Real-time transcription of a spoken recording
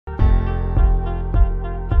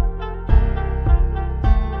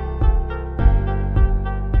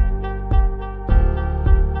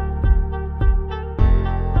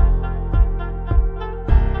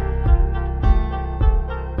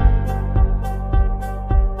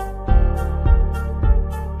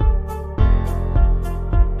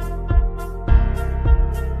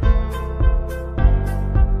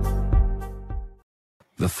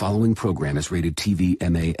following program is rated TV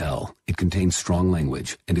MAL. It contains strong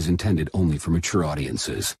language and is intended only for mature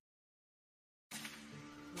audiences.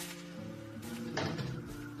 You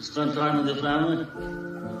spend time with your family?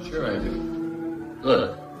 Sure I do.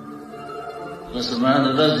 Good. Unless a man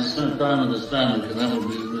that doesn't spend time with his family can never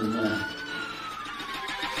be a good man.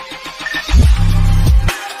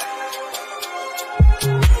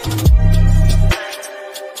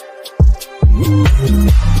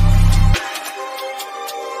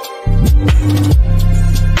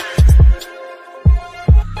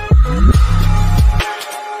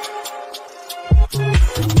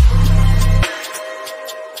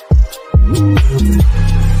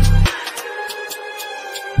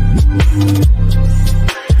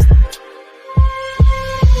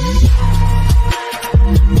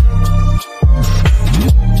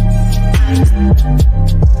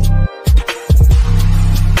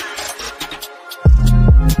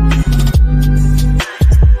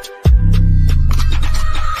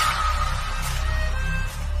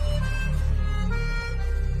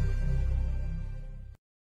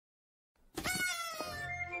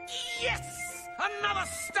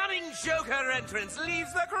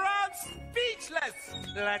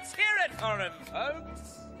 Let's hear it for him,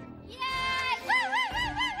 folks. Yay!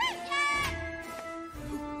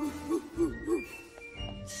 Woo!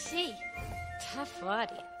 Gee, tough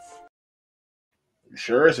audience.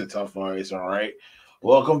 Sure is a tough audience, all right.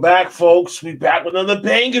 Welcome back, folks. We back with another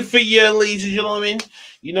banger for you, ladies and gentlemen.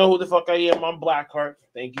 You know who the fuck I am. I'm Blackheart.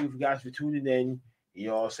 Thank you guys for tuning in. You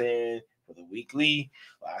know what I'm saying? For the weekly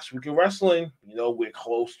last week of wrestling. You know, we're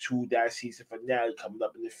close to that season finale coming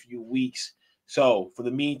up in a few weeks. So, for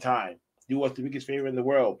the meantime, do us the biggest favor in the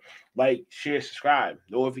world. Like, share, subscribe,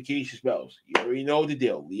 notification bells. You already know the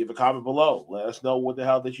deal. Leave a comment below. Let us know what the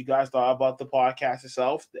hell that you guys thought about the podcast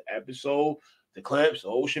itself, the episode, the clips, the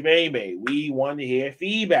whole shebang. We want to hear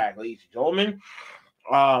feedback, ladies and gentlemen.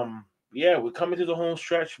 Yeah, we're coming to the home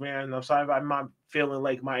stretch, man. I'm sorry if I'm not feeling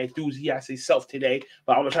like my enthusiastic self today,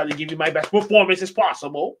 but I'm going to try to give you my best performance as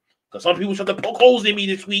possible, because some people try to poke holes in me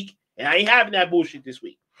this week, and I ain't having that bullshit this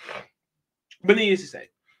week. But needless to say,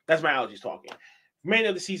 that's my allergies talking. Remainder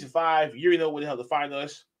of the season 5, you already know where the hell to find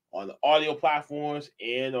us on the audio platforms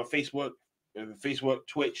and on Facebook,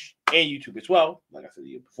 Twitch, and YouTube as well. Like I said the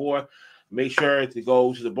year before, make sure to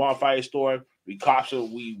go to the Bonfire store. We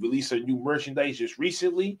released a new merchandise just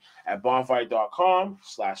recently at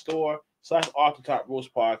bonfire.com/store/Off the Top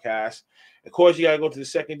Roast Podcast. Of course, you got to go to the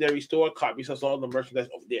secondary store, copy yourself all the merchandise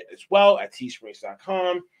over there as well at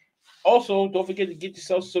teesprings.com. Also, don't forget to get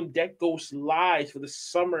yourself some Deco slides for the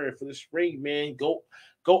summer, for the spring, man. Go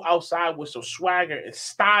outside with some swagger and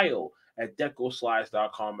style at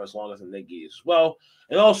decoslides.com as long as the nigga as well.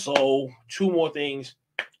 And also, 2 more things.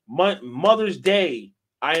 Mother's Day,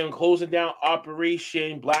 I am closing down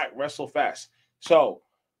Operation Black Wrestle Fest. So,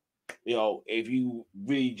 you know, if you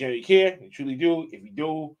really genuinely care, you truly do, if you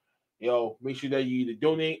do, you know, make sure that you either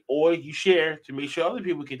donate or you share to make sure other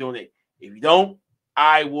people can donate. If you don't,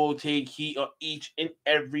 I will take heat on each and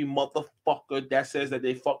every motherfucker that says that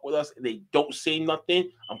they fuck with us and they don't say nothing.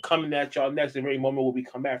 I'm coming at y'all next. The very moment when we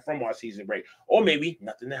come back from our season break, or maybe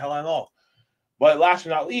nothing the hell at all. But last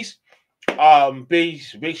but not least, big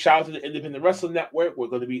shout out to the Independent Wrestling Network. We're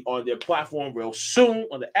going to be on their platform real soon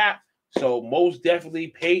on the app. So most definitely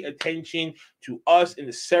pay attention to us and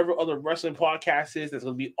the several other wrestling podcasts that's going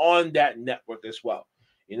to be on that network as well.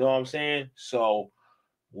 You know what I'm saying? So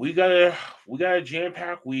we got a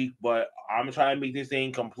jam-packed week, but I'm gonna try to make this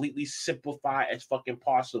thing completely simplified as fucking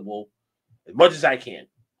possible, as much as I can.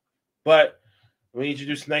 But let me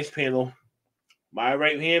introduce a nice panel. My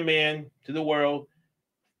right-hand man to the world,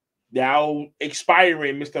 now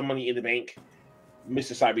expiring Mr. Money in the Bank,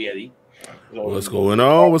 Mr. S5Ep20. What's going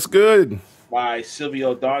on? What's good? My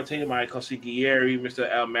Silvio Dante, my consigliere, Mr.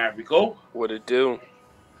 El Maverico. What it do?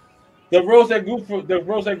 The rose that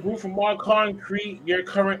grew from all concrete, your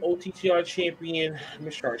current OTTR champion,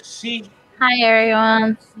 Mr. RC. Hi,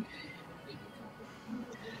 everyone.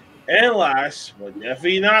 And last, but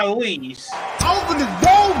definitely not least, open the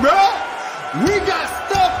door, bro. We got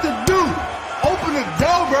stuff to do. Open the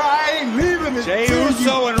door, bro. I ain't leaving it. Jey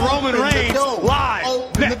Uso and Roman Reigns live.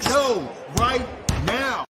 Open the door right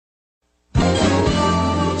now.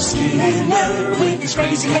 Skinner with his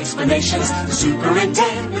crazy explanations. The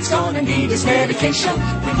superintendent's gonna need his medication.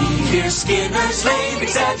 When he hears Skinner's lame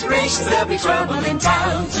exaggerations, there'll be trouble in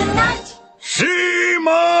town tonight.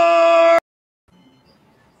 Seymour!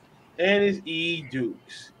 And it's E.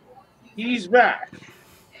 Dukes. He's back.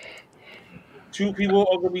 2 people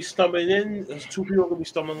are going to be stumbling in. 2 people are going to be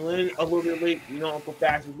stumbling in a little bit late. You know, Uncle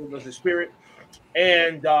Fast is with us in spirit.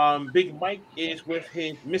 And Big Mike is with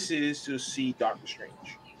his missus to see Doctor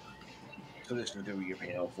Strange. So this is the review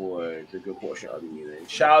panel for the good portion of the evening.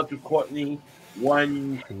 Shout out to Courtney.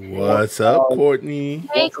 What's up, Courtney?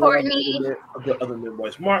 Hey, Courtney. Of the other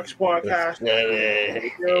Midwest Marks podcast.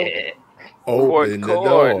 Open the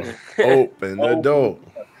door. Open the door.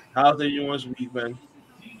 How's everyone's week been?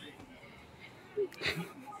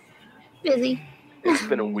 Busy. It's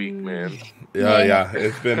been a week, man. Yeah.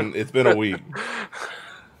 It's been a week.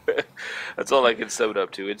 That's all I can sum it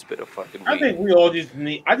up to. It's been a fucking week. I think we all just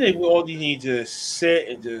need to sit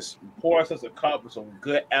and just pour ourselves a cup with some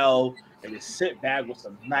good L and just sit back with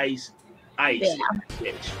some nice ice.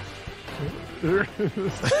 Yeah.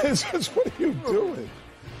 What are you doing?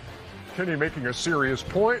 Kenny making a serious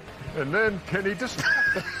point, and then Kenny just...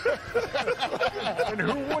 and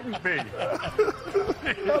who wouldn't be?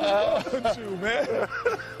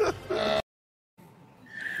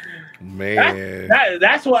 Man.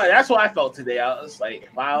 That's what I felt today. I was like,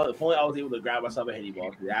 if only I was able to grab myself a heady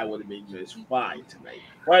ball today, I would have been just fine tonight.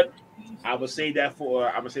 But I'm gonna say that for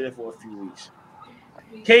a few weeks.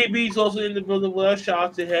 KB's also in the building with us. Shout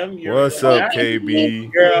out to him. What's up,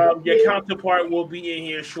 KB? Your counterpart will be in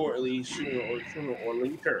here shortly, sooner or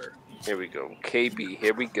later. Here we go. KB,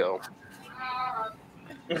 here we go.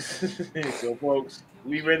 So, folks,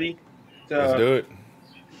 we ready? Let's do it.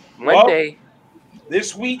 Monday.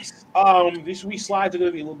 This week's slides are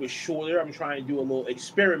going to be a little bit shorter. I'm trying to do a little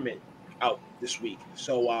experiment out this week.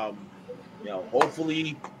 So,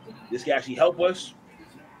 hopefully this can actually help us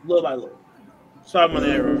little by little. Sorry, my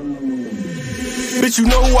error. Bitch, you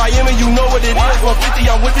know who I am and you know what it is. 150,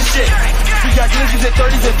 I'm with the shit. We got glitches and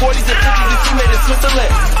 30s and 40s and 50s and she made it Switzerland.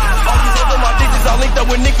 All these other my digits, I linked up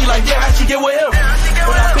with Nicki like, yeah, how'd she get with him?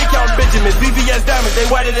 But I pick out Benjamins, BBS diamonds, they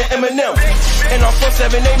whiter than Eminem. And I'm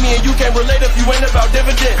 478, me and you can't relate if you ain't about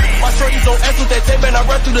dividends. My shorties on S with that tape and I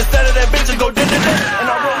run through the set of that bitch and go dividend. And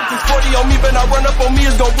I roll with this 40 on me, but I run up on me,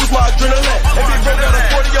 it's gon' boost my adrenaline. And big bro got a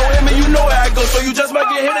 40 on him and you know how I go, so you just might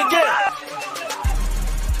get hit again.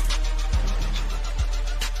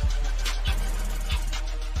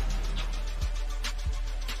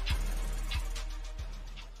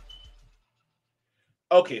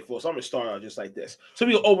 Okay, folks, I'm going to start out just like this. So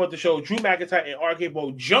we'll open up the show. Drew McIntyre and RK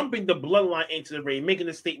Bro jumping the bloodline into the ring, making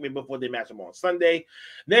a statement before they match them on Sunday.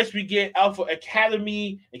 Next, we get Alpha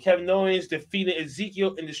Academy and Kevin Owens defeating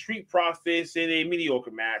Ezekiel and the Street Profits in a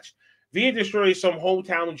mediocre match. Via destroys some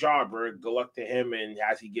hometown jobber. Good luck to him, and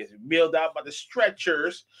as he gets bailed out by the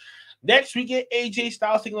stretchers. Next, we get AJ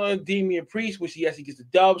Styles taking on Damian Priest, which he actually gets the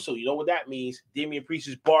dub, so you know what that means. Damian Priest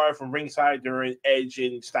is barred from ringside during Edge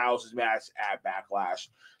and Styles' match at Backlash.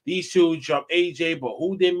 These two jump AJ, but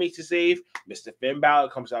who did make the save? Mr. Finn Balor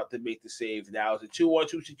comes out to make the save. Now it's a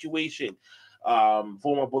 2-on-2 situation.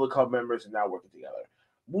 Former Bullet Club members are now working together.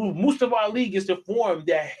 Mustafa Ali gets informed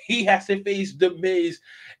that he has to face The Miz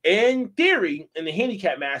in theory in the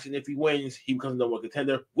handicap match, and if he wins, he becomes the number one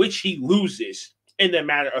contender, which he loses in the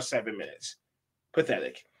matter of 7 minutes.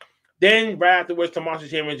 Pathetic. Then, right afterwards, Tommaso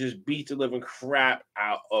Ciampa just beats the living crap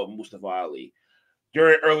out of Mustafa Ali.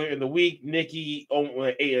 Earlier in the week, Nikki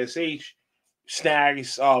on ASH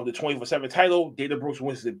snags the 24/7 title. Dana Brooks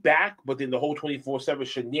wins it back, but then the whole 24/7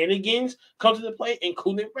 shenanigans comes into play,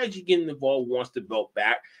 including Reggie getting involved, wants the belt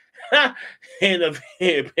back. and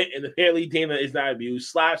apparently Dana is not abused,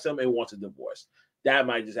 slaps him, and wants a divorce. That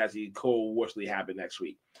might just actually coercively happen next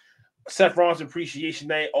week. Seth Rollins' Appreciation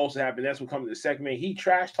Night also happened. That's what comes to the segment. He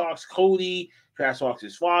trash talks Cody, trash talks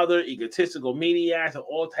his father, egotistical maniacs, and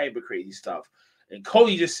all type of crazy stuff. And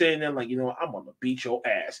Cody just sitting there like, I'm going to beat your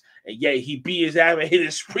ass. And yeah, he beat his ass and hit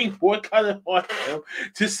his springboard cutter on him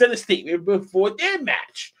to set a statement before their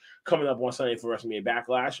match. Coming up on Sunday for WrestleMania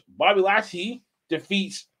Backlash, Bobby Lashley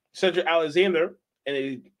defeats Cedric Alexander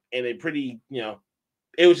in a pretty,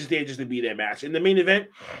 it was just there just to be their match. In the main event,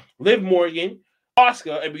 Liv Morgan,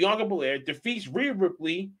 Asuka, and Bianca Belair defeats Rhea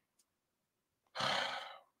Ripley,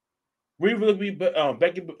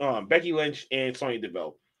 Becky Lynch, and Sonya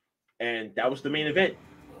Deville. And that was the main event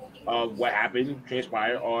of what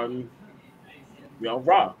transpired on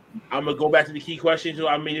Raw. I'm going to go back to the key questions so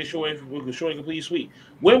I made it short and completely sweet.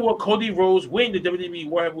 When will Cody Rhodes win the WWE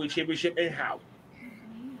World Heavyweight Championship and how?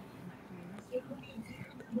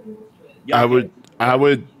 I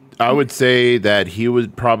would say that he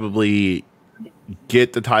would probably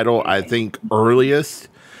get the title. I think earliest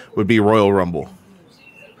would be Royal Rumble.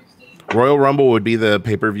 Royal Rumble would be the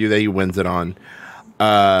pay-per-view that he wins it on.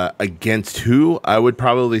 Against who? I would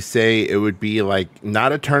probably say it would be like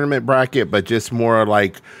not a tournament bracket, but just more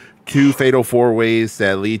like 2 fatal 4-ways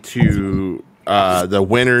that lead to the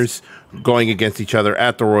winners going against each other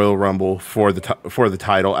at the Royal Rumble for the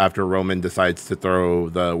title after Roman decides to throw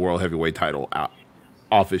the World Heavyweight title out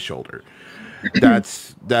off his shoulder.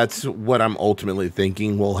 That's what I'm ultimately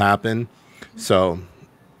thinking will happen. So,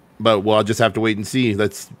 but we'll just have to wait and see.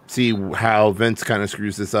 Let's see how Vince kind of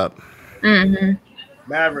screws this up. Mm-hmm.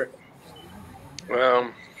 Maverick.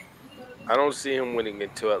 I don't see him winning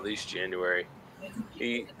until at least January.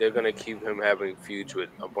 They're gonna keep him having feuds with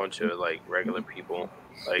a bunch of like regular people,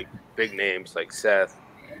 like big names like Seth.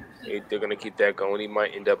 They're gonna keep that going. He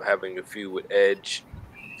might end up having a feud with Edge.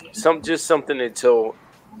 Just something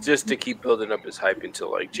just to keep building up his hype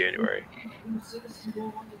until like January.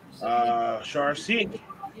 Char C.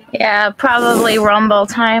 Yeah, probably Rumble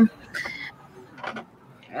time. All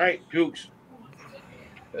right, Dukes.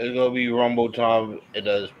 It's gonna be Rumble time. And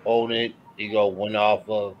his opponent he gonna win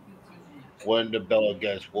the belt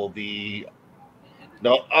against will be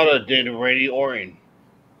no other than Randy Orton.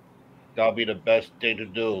 That'll be the best thing to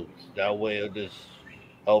do. That way it'll just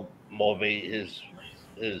help motivate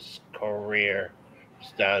his career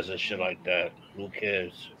status and shit like that. Who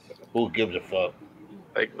cares? Who gives a fuck?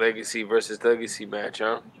 Like legacy versus legacy match,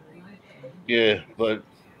 huh? Yeah, but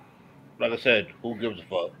like I said, who gives a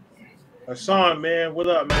fuck? Hassan, man, what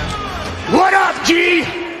up, man? What up, G?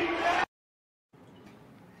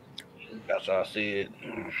 That's how I see it.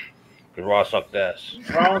 Cause Raw sucked ass.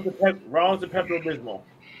 Rollins and Pepto-Bismol.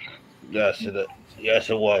 Yes,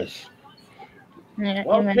 it was. Yeah,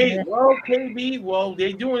 Well, KB,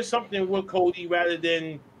 they're doing something with Cody rather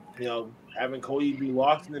than, having Cody be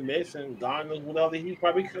lost in the mist and God knows what other he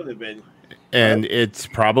probably could have been. And it's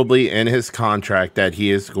probably in his contract that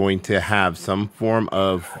he is going to have some form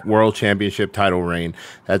of world championship title reign.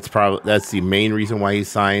 That's the main reason why he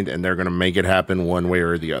signed, and they're going to make it happen one way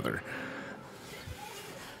or the other.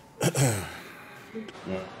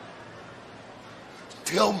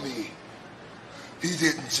 Tell me, he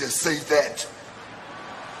didn't just say that.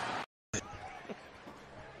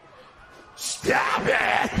 Stop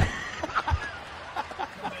it!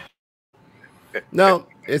 No,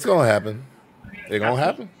 it's gonna happen. It's gonna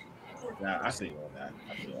happen. Nah, I see all that.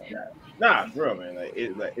 Nah, for real, man.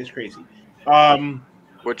 It's crazy.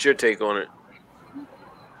 What's your take on it?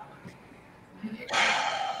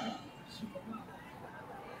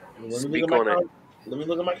 Speak on it. Let me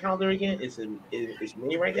look at my calendar again. It's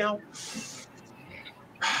May right now.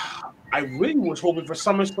 I really was hoping for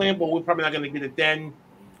SummerSlam, but we're probably not going to get it then.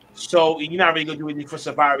 So you're not really going to do anything for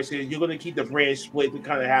Survivor Series. You're going to keep the brand split to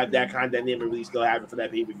kind of have that kind of dynamic really still happen for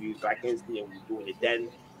that pay-per-view. So I can't see them doing it then.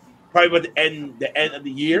 Probably by the end of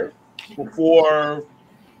the year before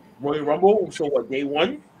Royal Rumble. So what, day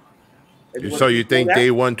one? So you think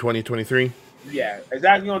day 1, 2023? Yeah,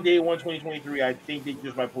 exactly on day 1, 2023. I think they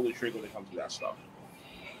just might pull the trigger when it comes to that stuff.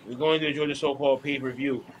 We're going to enjoy the so-called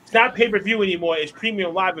pay-per-view. It's not pay-per-view anymore. It's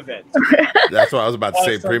premium live events. That's what I was about to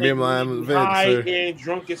say. Premium live events. High and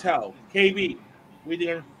drunk as hell. KB, what do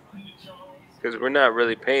you think? Because we're not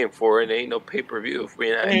really paying for it. Ain't no pay-per-view if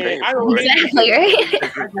we're not paying for it. Exactly,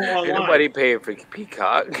 right? Ain't nobody paying for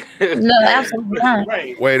Peacock. No, absolutely not.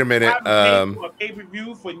 Right. Wait a minute. I've been paying for a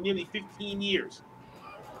pay-per-view for nearly 15 years.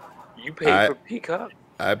 You pay for Peacock?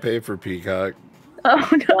 I pay for Peacock. Oh,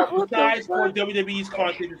 no. Besides for WWE's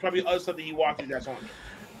content, there's probably other stuff that he watches that's on there.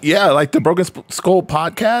 Yeah, like the Broken Skull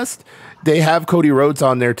podcast. They have Cody Rhodes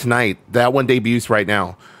on there tonight. That one debuts right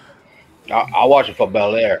now. I watch it for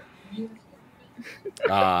Bel Air.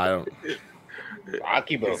 I don't. I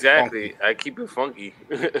keep it exactly. I keep it funky.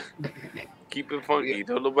 Keep it funky.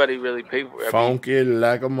 Don't nobody really pay for it. Funky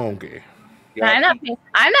like a monkey. I'm not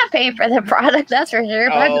paying for the product, that's for sure.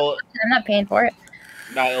 But I'm not paying for it.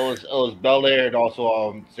 No, it was Bel Air and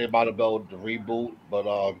also Saved by the Bell, the reboot, but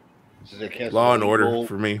since they canceled Law and the Order reboot,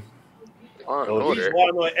 for me. Law and Order.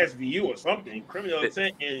 Law and SVU or something. Criminal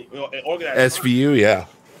intent and organized. SVU, yeah.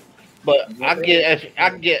 But I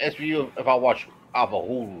can get SVU if I watch off of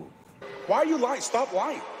Hulu. Why are you lying? Stop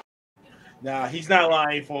lying. Nah, he's not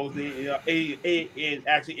lying, folks. It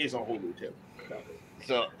actually is on Hulu too.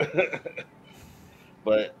 So,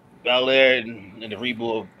 but Bel Air and the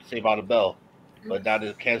reboot of Saved by the Bell. But now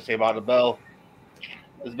they can't Saved by the Bell.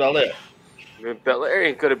 It's Bel Air. Bel Air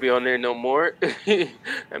ain't gonna be on there no more.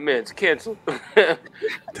 That man's canceled.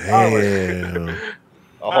 Damn.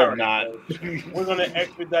 I hope not. We're gonna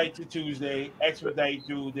expedite to Tuesday. Expedite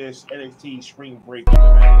through this NXT spring break. If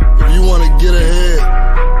you want to get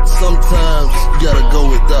ahead, sometimes you gotta go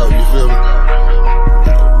without. You feel me?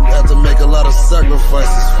 You have to make a lot of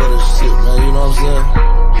sacrifices for this shit, man. You know what I'm saying?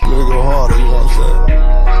 You gotta go harder. You know what I'm saying?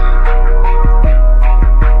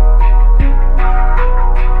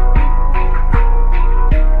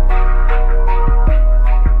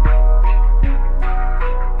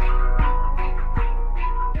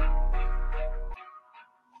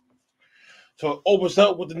 opens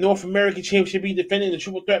up with the North American Championship being defended in the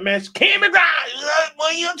triple threat match. Cameron Grimes,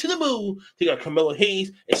 way up to the moon. They got Carmelo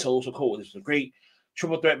Hayes and Solo Sikoa. This was a great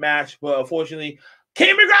triple threat match, but unfortunately,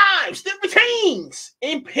 Cameron Grimes still retains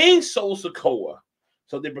and pins Solo Sikoa.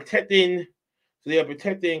 So they're protecting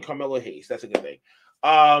Carmelo Hayes. That's a good thing.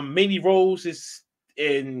 Mandy Rose is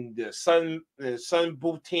in the sun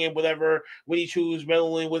boot tan, whatever. Winnie Chu's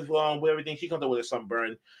meddling with everything. She comes up with a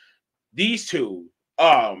sunburn. These two,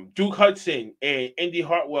 Duke Hudson and Indy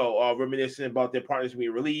Hartwell, reminiscing about their partners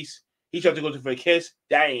being released. He tried to go for a kiss.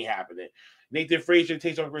 That ain't happening. Nathan Frazier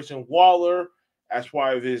takes on Christian Waller as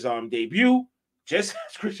part of his debut. Just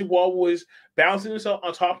as Christian Waller was bouncing himself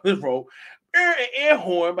on top of the rope, an air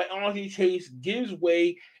horn by Andre Chase gives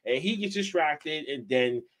way, and he gets distracted, and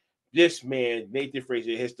then this man, Nathan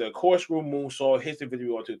Frazier, hits the corkscrew moonsault, hits the victory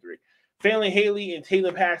 1, 2, 3. Fallon Haley and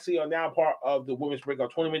Taylor Paxley are now part of the women's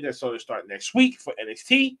breakout tournament that's going to start next week for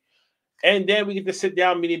NXT. And then we get the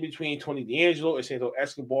sit-down meeting between Tony D'Angelo and Santos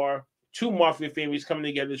Escobar, two Mafia families coming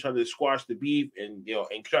together trying to squash the beef and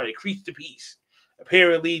trying to increase the peace.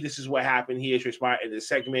 Apparently, this is what happened here. Transpired in this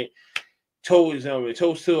segment. Toast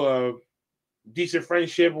to a decent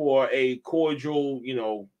friendship or a cordial,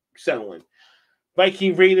 settling.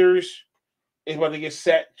 Viking Raiders is about to get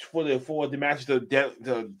set for the match. The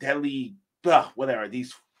deadly,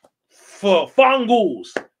 these Fongools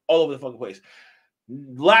all over the fucking place.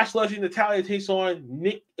 Lash Legend Natalia takes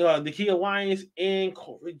on Nikia Lyons and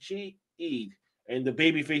Cora Jade, and the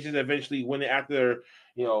baby faces eventually win it after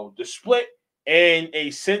the split and a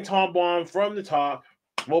senton bomb from the top.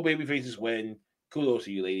 More baby faces win. Kudos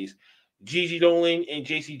to you, ladies. Gigi Dolan and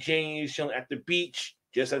JC James chilling at the beach,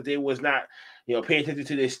 just as they was not, paying attention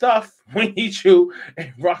to their stuff. Winnie Chu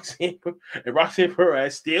and Roxanne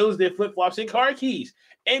Perez steals their flip flops and car keys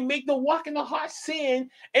and make them walk in the hot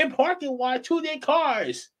sand and parking lot to their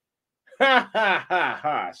cars. Ha ha ha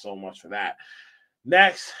ha! So much for that.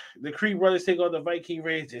 Next, the Creed brothers take on the Viking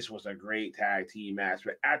Raiders. This was a great tag team match,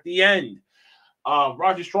 but at the end,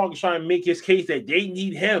 Roger Strong is trying to make his case that they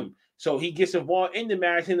need him. So he gets involved in the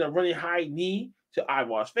match in a running high knee to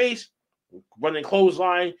Ivar's face, running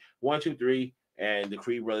clothesline, 1, 2, 3, and the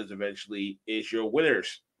Creed brothers eventually is your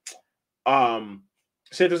winners.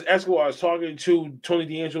 Santos Escobar was talking to Tony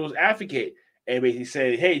D'Angelo's advocate and basically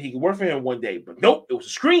said, hey, he can work for him one day. But nope, it was a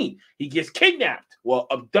screen. He gets kidnapped. Well,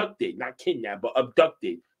 abducted, not kidnapped, but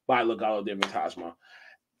abducted by Legado del Fantasma.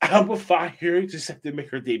 Alba Fire is set to make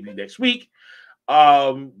her debut next week.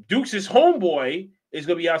 Duke's homeboy is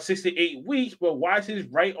going to be out 6 to 8 weeks, but why is his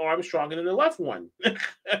right arm stronger than the left one?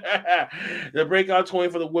 The breakout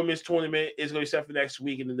tournament for the women's tournament is going to be set for next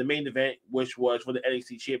week, and then the main event, which was for the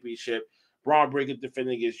NXT Championship, Braun Breaker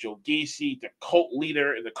defending against Joe Gacy, the cult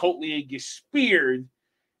leader, and the cult leader gets speared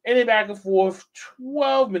in a back and forth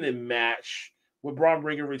 12-minute match with Braun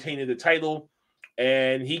Breaker retaining the title,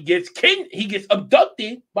 and he gets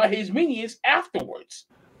abducted by his minions afterwards,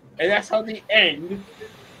 and that's how they end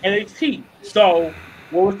NXT. So,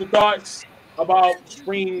 what was the thoughts about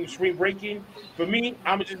spring breaking? For me,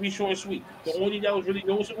 I'm gonna just be short and sweet. The only thing that was really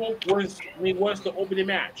noticeable was the opening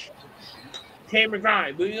match. Cameron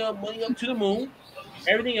Grimes, money up to the moon.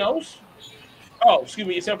 Everything else,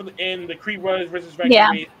 except for the Creed Brothers versus Viking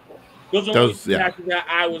Raiders. Those are the matches that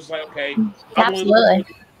I was like, okay, absolutely.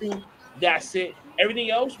 That's it.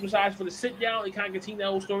 Everything else, besides for the sit down, it kind of continue that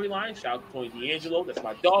whole storyline. Shout out to Tony D'Angelo, that's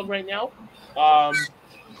my dog right now.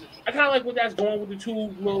 I kind of like what that's going with the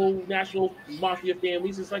two little national mafia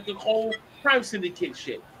families. It's like the whole crime syndicate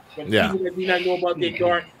shit. From people that do not know about their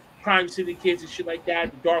dark crime syndicates and shit like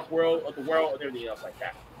that, the dark world of the world and everything else like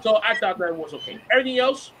that. So I thought that was okay. Everything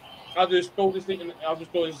else, I'll just throw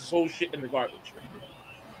this whole shit in the garbage.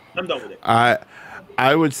 I'm done with it.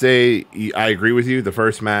 I would say I agree with you. The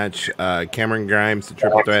first match, Cameron Grimes, the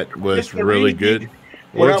triple threat, was really good.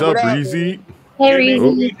 What's up, Breezy? Hey,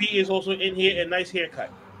 Breezy. B is also in here, and nice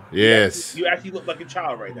haircut. Yes. You actually look like a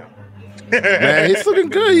child right now. Man, he's looking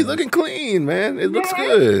good. He's looking clean, man. It looks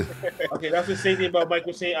good. Okay, that's the same thing about Mike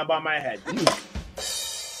was saying about my head.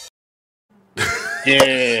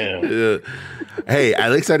 Damn. Hey,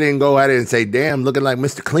 at least I didn't go at it and say, damn, looking like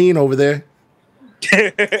Mr. Clean over there.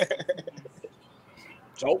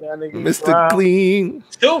 So, Mr. Clean.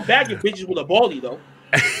 Still bagging bitches with a baldy, though.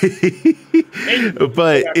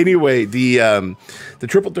 But anyway, the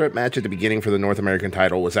triple threat match at the beginning for the North American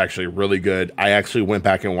title was actually really good. I actually went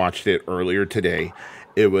back and watched it earlier today.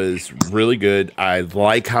 It was really good. I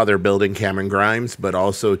like how they're building Cameron Grimes, but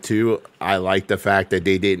also too, I like the fact that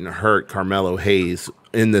they didn't hurt Carmelo Hayes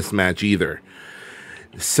in this match either.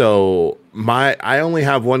 So I only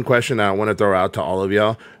have one question that I want to throw out to all of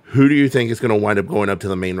y'all. Who do you think is going to wind up going up to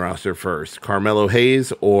the main roster first, Carmelo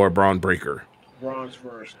Hayes or Braun Breaker? Braun's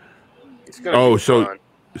first. Oh, so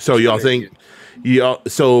y'all think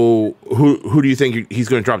so who do you think he's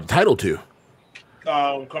going to drop the title to?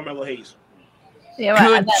 Carmelo Hayes. Yeah,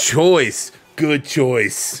 Good choice. Good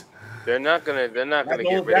choice. They're not gonna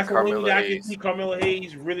get rid of Carmelo Hayes. I can see Carmelo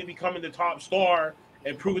Hayes really becoming the top star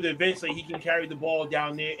and proving to Vince that he can carry the ball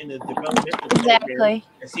down there in the development exactly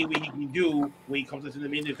and see what he can do when he comes into the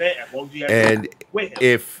main event. As long as you have and with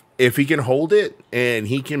him. if he can hold it and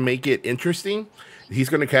he can make it interesting, he's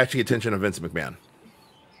going to catch the attention of Vince McMahon.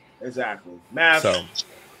 Exactly. Matt. So,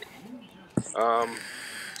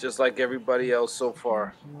 just like everybody else so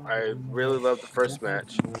far, I really love the first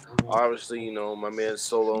match. Obviously, you know, my man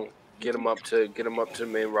Solo, get him up to the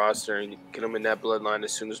main roster and get him in that bloodline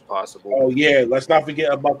as soon as possible. Oh yeah, let's not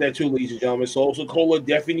forget about that too, ladies and gentlemen. So Cola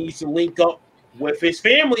definitely needs to link up with his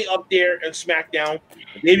family up there in SmackDown.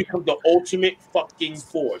 They become the ultimate fucking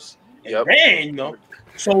force. And then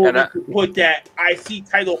Solo put that IC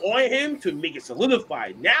title on him to make it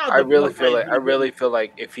solidified. Now I really feel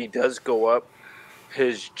like if he does go up,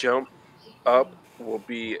 his jump up will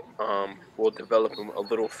be will develop him a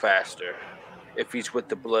little faster if he's with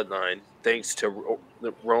the bloodline. Thanks to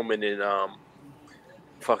Roman and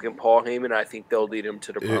fucking Paul Heyman, I think they'll lead him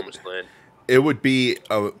to the promised land. It would be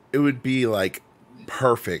like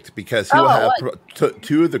perfect because he will have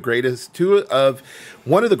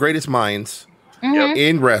one of the greatest minds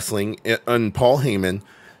in wrestling, and Paul Heyman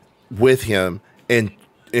with him and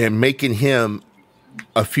making him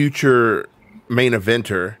a future main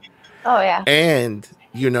eventer. Oh yeah. And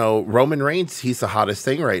you know, Roman Reigns, he's the hottest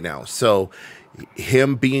thing right now. So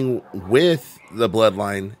him being with the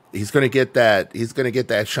bloodline, he's going to get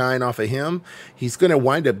that shine off of him. He's going to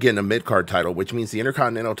wind up getting a mid-card title, which means the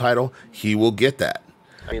Intercontinental title, he will get that.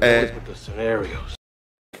 I mean, always with the scenarios.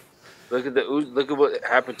 Look at what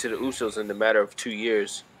happened to the Usos in the matter of 2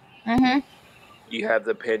 years. You have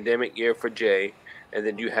the pandemic year for Jay, and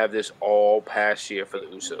then you have this all past year for the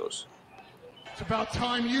Usos. It's about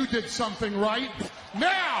time you did something right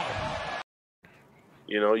now.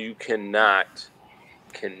 You know, you cannot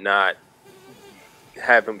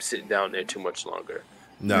have him sit down there too much longer.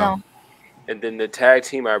 No. And then the tag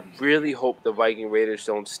team, I really hope the Viking Raiders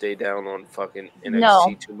don't stay down on fucking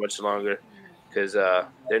NXT too much longer, because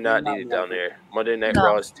they're not needed down there. Monday Night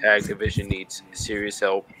Raw's tag division needs serious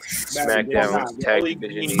help. SmackDown's tag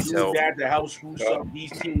division needs help. To help spruce up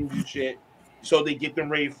these teams and shit, so they get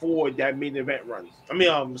them ready for that main event run. I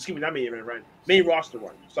mean, excuse me, not main event run, main roster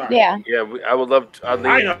run. Sorry. Yeah. Yeah, I would love to. I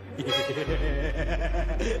know.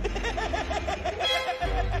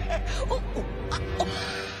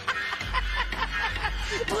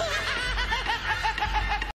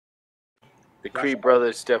 The Creed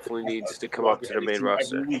brothers definitely needs to come up to the main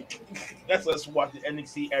roster. That's us watching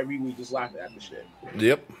NXT every week, just laughing at the shit.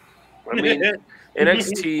 Yep. I mean,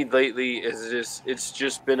 NXT lately it's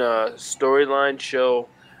just been a storyline show,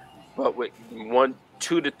 but with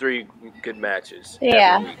 2 to 3 good matches.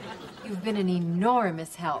 Yeah. You've been an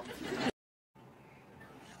enormous help.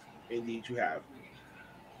 Indeed, you have.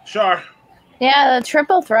 Sure. Yeah, the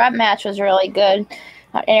triple threat match was really good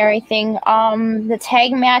and everything. The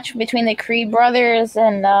tag match between the Creed brothers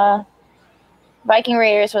and Viking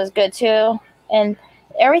Raiders was good too, and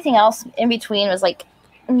everything else in between was like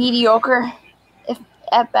mediocre, if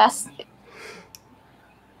at best.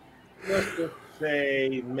 Let's just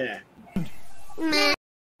say meh.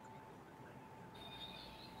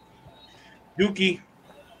 Dookie.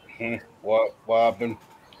 What happened?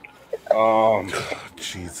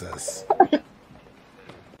 Jesus.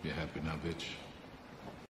 You happy now, bitch?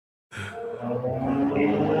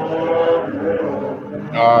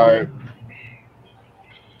 All right.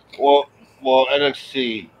 Well,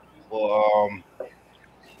 NXT.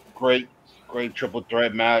 Great triple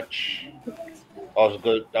threat match. That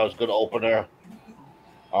was a good opener.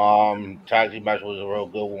 Tag team match was a real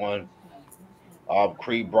good one.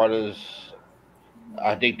 Creed brothers,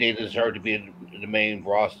 I think they deserve to be in the main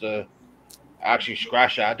roster. Actually,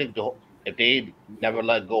 scratch that. I think if they never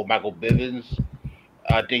let go of Michael Bivens,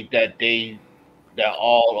 I think that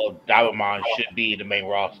all of Diamond Mine should be in the main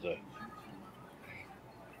roster.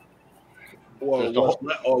 Or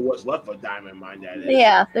what's left of Diamond Mine, that is.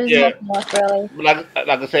 Yeah, there's nothing left really. Like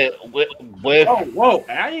I said, with oh, whoa!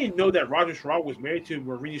 I didn't know that Roger Strong was married to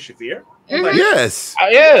Marina Shafir. Mm-hmm. Yes.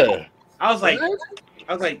 Yeah. I was like,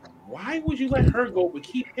 why would you let her go but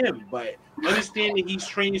keep him? But understanding he's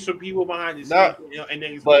training some people behind the scenes, and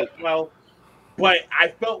then he's but I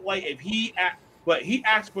felt like he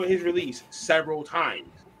asked for his release several times,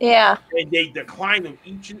 Yeah. And they decline him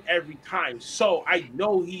each and every time. So I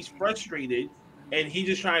know he's frustrated, and he's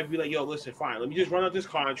just trying to be like, "Yo, listen, fine. Let me just run out this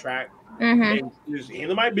contract and just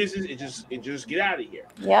handle my business and just get out of here."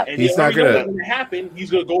 Yep. And He's they not already know gonna- what's going to happen.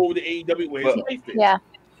 He's going to go over to AEW where his wife is. Yeah.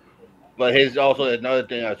 But here's also another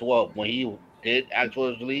thing as well. When he did actual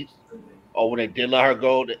release, or when they did let her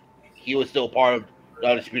go, he was still part of the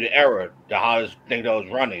Undisputed Era, the hottest thing that was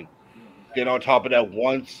running. Then on top of that,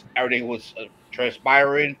 once everything was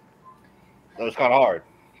transpiring, that was kind of hard.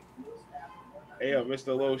 Hey, yo,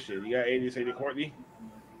 Mr. Lotion, you got anything to say to Courtney?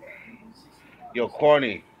 Yo,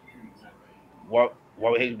 Corny, what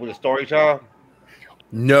with the story time?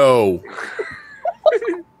 No.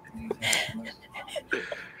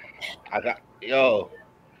 I got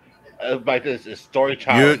like this is story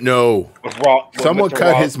time. You know. Someone Mr.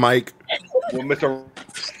 cut Rock, his mic. with Mr.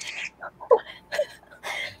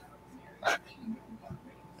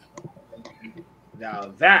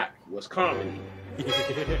 Now that was comedy.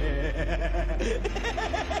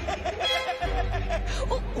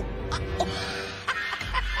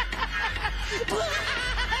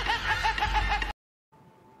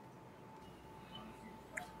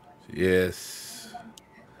 Yes.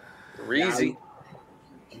 Reezy.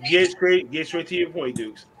 Get straight to your point,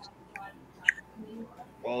 Dukes.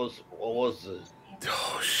 What was it?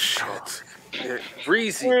 Oh shit.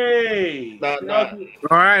 Breezy. Hey. No.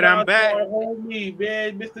 All right, I'm back. Homie,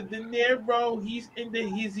 man, Mr. De Niro, he's in the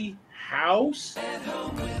hizzy house. At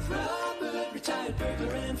home with Robert, retired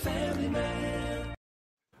burglar and family man.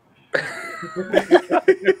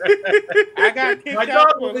 I got kicked My out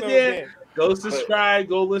dog for a over little there. bit. Go subscribe.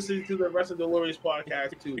 Go listen to the rest of the Glorious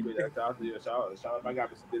podcast too. But shout out my guy,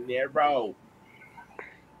 Mr. De Niro.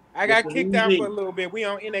 I got Mr. kicked out Lee. for a little bit. We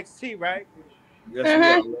on NXT, right?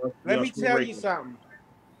 Yes, we are. Let me tell you something.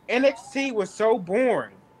 NXT was so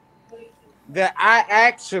boring that I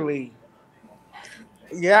actually,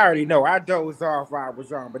 I already know, I dozed off while I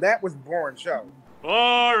was on, but that was a boring show.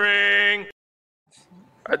 Boring.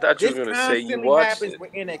 I thought you were going to say you watched happens it.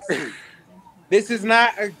 with NXT. This is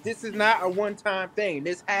not a one-time thing.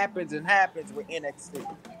 This happens with NXT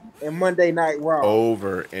and Monday Night Raw.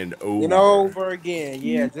 Over and over. And over again.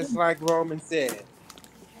 Yeah, just like Roman said.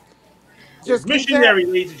 Just missionary,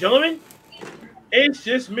 ladies and gentlemen. It's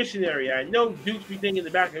just missionary. I know Duke's be thinking in the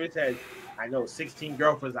back of his head, I know 16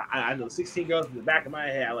 girlfriends. I know 16 girls in the back of my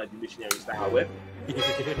head I like the missionary style with.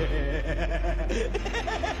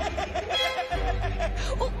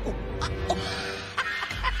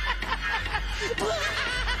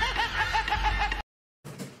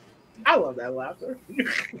 I love that laughter.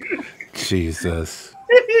 Jesus.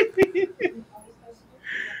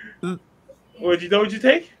 Would you know what you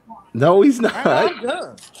take? No, he's not. I'm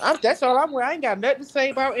done. That's all I'm with. I ain't got nothing to say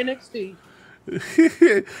about NXT.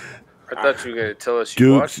 I thought you were going to tell us you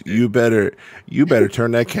Dukes, watched it. you better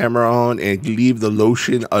turn that camera on and leave the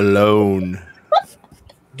lotion alone.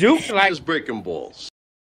 Duke's like Just breaking balls.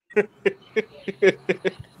 Come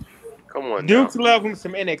on Duke's now. love him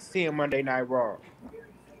some NXT and Monday Night Raw.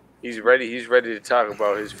 He's ready to talk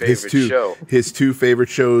about his favorite show. His two favorite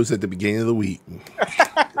shows at the beginning of the week.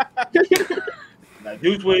 Now,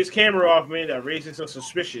 Duke's with his camera off, man, that raises some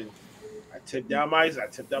suspicion. I tipped down my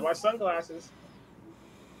sunglasses.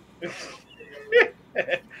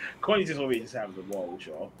 Courtney just over here just having the ball with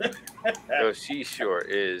y'all. No, she sure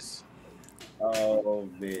is. Oh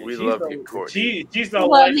man, We love you, Courtney. She's the Love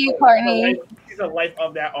life. you, Courtney. She's the life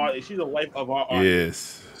of that art. She's the life of our art.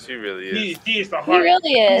 Yes. She really is. She is the He heart.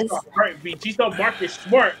 really She's is. the heartbeat. She's the Marcus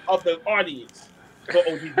Smart of the audience for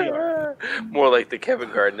ODPR. More like the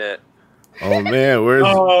Kevin Garnett. Oh man, where's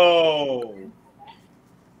Oh,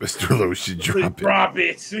 Mr. Lotion? Drop it. drop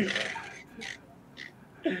it.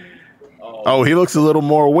 Oh, he looks a little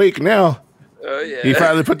more awake now. Oh yeah. He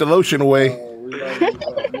finally put the lotion away. Oh, we love you,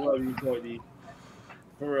 we love you, Courtney.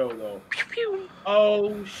 For real though. Pew, pew. Oh,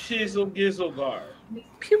 shizzle gizzle guard.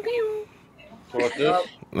 Pew pew. What's this?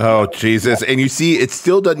 Oh Jesus! And you see, it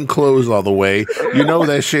still doesn't close all the way. You know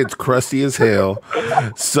that shit's crusty as hell.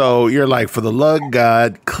 So you're like, for the love of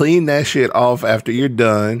God, clean that shit off after you're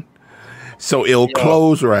done, so it'll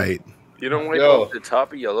close right. You don't wipe off the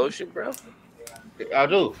top of your lotion, bro? I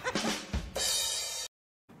do.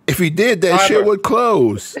 If he did, that shit would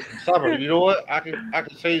close. Cyber, you know what? I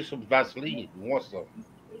can save some Vaseline. You want some?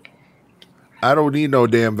 I don't need no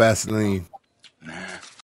damn Vaseline.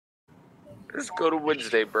 Let's go to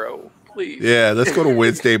Wednesday, bro. Please. Yeah, let's go to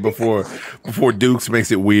Wednesday before Dukes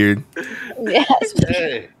makes it weird. Yes.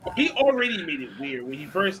 Hey. He already made it weird when he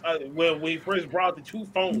first brought the two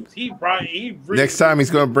phones. He really Next time he's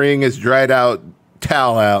gonna bring his dried out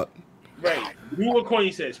towel out. right. Do what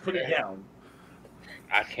Courtney says. Put it down.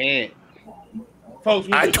 I can't. Folks,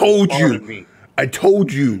 I told you. Me. I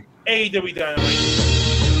told you. AEW Dynamite.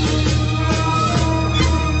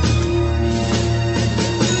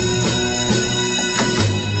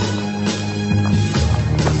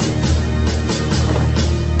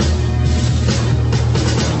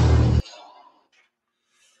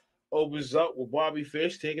 Opens up with Bobby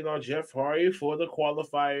Fish taking on Jeff Hardy for the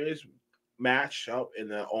qualifiers match up in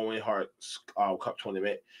the Owen Hart Cup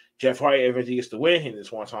tournament. Jeff Hardy eventually gets the win, hitting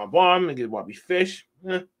this one-time bomb and gets Bobby Fish.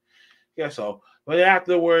 Yeah, so. But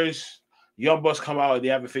afterwards, Young Bucks come out and they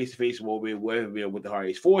have a face-to-face moment with the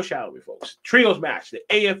Hardys. Foreshadowing, folks. Trios match. The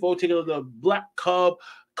AFO taking on the Black Cub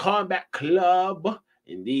Combat Club.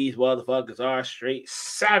 And these motherfuckers are straight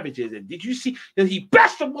savages. And did you see that he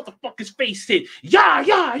bashed the motherfucker's face in?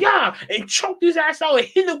 Yeah, and choked his ass out and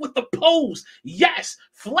hit him with the pose. Yes,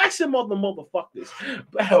 flexing on the motherfuckers.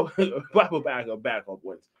 Back up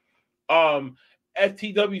wins.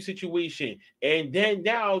 FTW situation. And then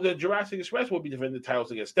now the Jurassic Express will be defending the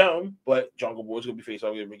titles against them. But Jungle Boy is going to be facing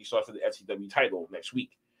off against Ricky Starks for the FTW title next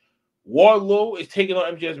week. Wardlow is taking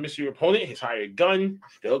on MJF's mystery opponent, his hired gun,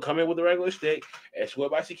 still coming with a regular stick,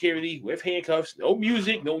 escorted by security with handcuffs, no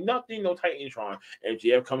music, no nothing, no Titantron.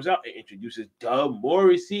 MJF comes out and introduces Doug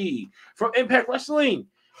Morrissey from Impact Wrestling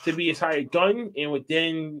to be his hired gun, and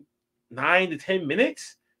within 9 to 10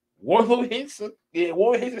 minutes, Wardlow hits a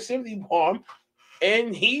 70 bomb,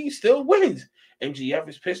 and he still wins. MJF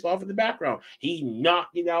is pissed off in the background. He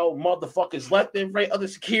knocking out motherfuckers left and right, other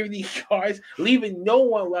security guards, leaving no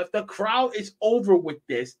one left. The crowd is over with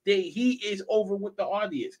this. He is over with the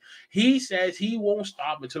audience. He says he won't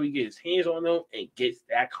stop until he gets his hands on them and gets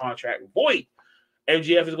that contract void.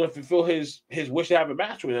 MJF is going to fulfill his wish to have a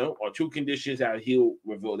match with him on 2 conditions that he'll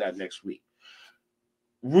reveal that next week.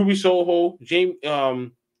 Ruby Soho,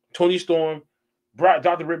 Tony Storm,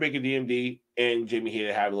 Dr. Britt Baker, DMD, and Jamie here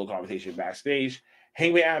to have a little conversation backstage.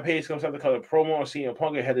 Hangman Adam Page comes out to cut a promo on CM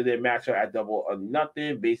Punk ahead of their matchup at Double or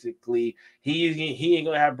Nothing. Basically, he ain't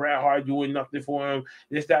gonna have Bret Hart doing nothing for him.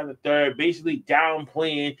 This, that, and the third. Basically,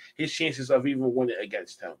 downplaying his chances of even winning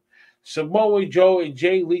against him. Samoa Joe and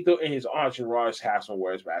Jay Lethal and his entourage have some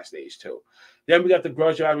words backstage too. Then we got the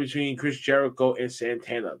grudge match between Chris Jericho and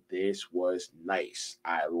Santana. This was nice.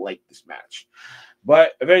 I like this match.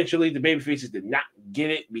 But eventually, the babyfaces did not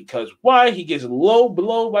get it because why? He gets low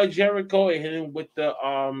blow by Jericho and hit him with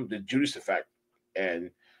the Judas effect.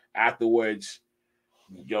 And afterwards,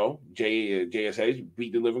 JSA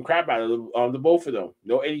beat the living crap out of the both of them.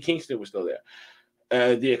 No Eddie Kingston was still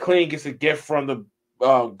there. The Acclaim gets a gift from the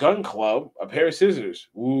Gun Club, a pair of scissors.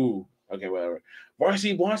 Ooh, okay, whatever.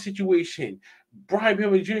 Varsity Blonde situation. Brian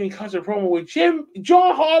Pillman Jr. cuts a promo with John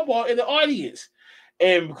Harbaugh in the audience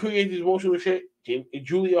and created this emotional shit.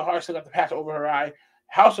 Julia Hart still got the patch over her eye.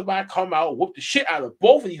 House of Black come out, whoop the shit out of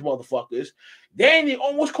both of these motherfuckers. Then they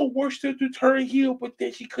almost coerced her to turn heel, but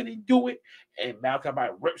then she couldn't do it. And Malcolm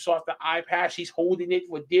rips off the eye patch. She's holding it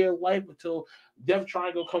for dear life until Death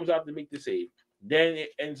Triangle comes out to make the save. Then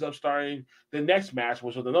it ends up starting the next match,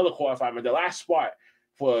 which was another qualifier, the last spot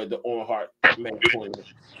for the Owen Hart match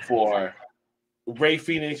for Ray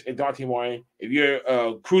Phoenix and Dante Martin. If you're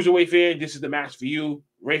a cruiserweight fan, this is the match for you.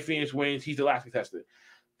 Ray Phoenix wins. He's the last contestant.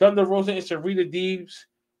 Thunder Rosa and Serena Deeb's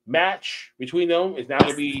match between them is now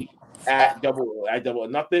going to be at double or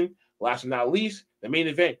nothing. Last but not least, the main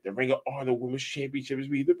event, the Ring of Honor Women's Championship is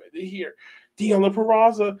being defended here. Deonna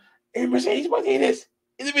Purrazzo and Mercedes Martinez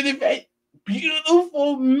in the main event.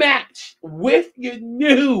 Beautiful match with your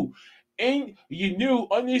new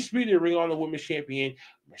undisputed Ring of Honor Women's Champion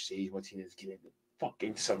Mercedes Martinez getting the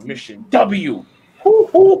fucking submission W.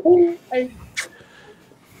 Hey.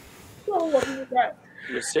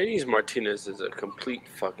 Mercedes Martinez is a complete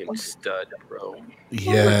fucking stud, bro.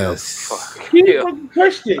 Yes. Yeah.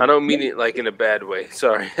 I don't mean it like in a bad way.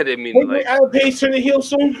 Sorry, I didn't mean it like. Alan Page turn the heel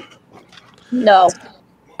soon? No.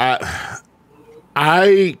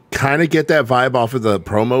 I kind of get that vibe off of the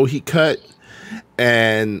promo he cut.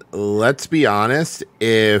 And let's be honest,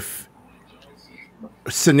 if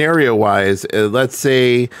scenario-wise, let's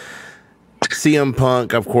say CM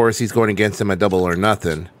Punk, of course, he's going against him at Double or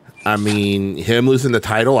Nothing. I mean, him losing the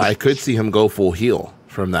title, I could see him go full heel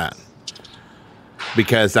from that,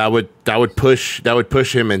 because that would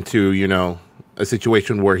push him into a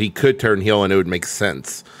situation where he could turn heel and it would make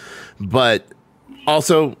sense. But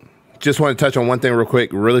also, just want to touch on one thing real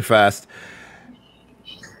quick, really fast.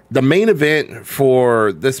 The main event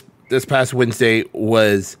for this past Wednesday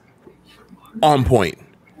was on point.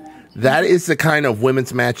 That is the kind of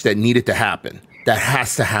women's match that needed to happen. That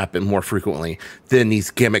has to happen more frequently than these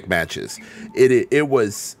gimmick matches. It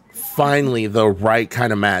was finally the right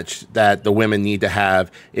kind of match that the women need to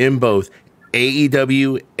have in both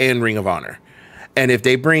AEW and Ring of Honor. And if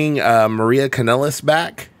they bring Maria Kanellis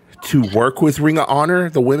back to work with Ring of Honor,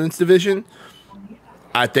 the women's division,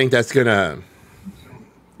 I think that's gonna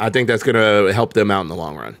help them out in the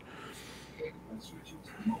long run.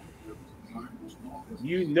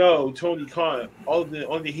 You know, Tony Khan,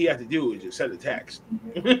 only he has to do is just send a text.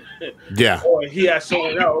 Yeah. Or he has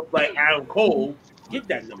someone else like Adam Cole get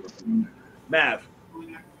that number from him. Mav.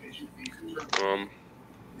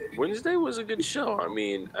 Wednesday was a good show. I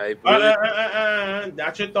mean,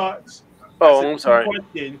 not your thoughts. Oh, I'm sorry.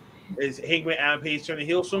 Question is Hangman Adam Page turning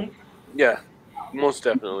heel soon? Yeah, most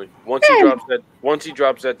definitely. Once he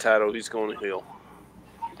drops that title, he's going to heel.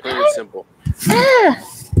 Plain and simple.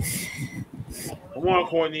 Come on,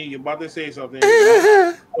 Courtney, you're about to say something.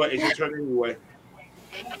 But it's your turn anyway.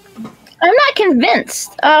 I'm not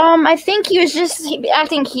convinced. I think he was just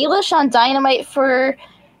acting heelish on Dynamite for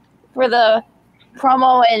the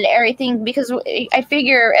promo and everything, because I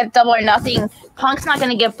figure at Double or Nothing, Punk's not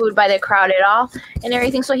going to get booed by the crowd at all and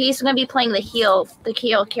everything, so he's going to be playing the heel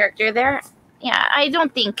character there. Yeah, I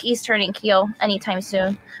don't think he's turning heel anytime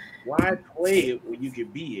soon. Why play it when you can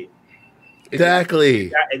be it?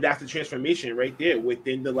 Exactly. And that's the transformation right there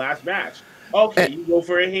within the last match. Okay, you go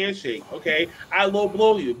for a handshake. Okay, I low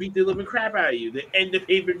blow you, beat the living crap out of you, to end the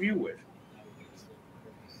pay-per-view with.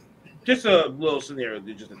 Just a little scenario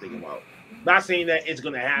just to think about. Not saying that it's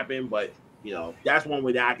going to happen, but, you know, that's one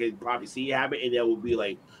way that I could probably see it happen, and that would be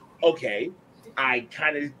like, okay, I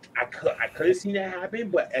could have seen that happen,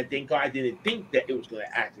 but I think I didn't think that it was going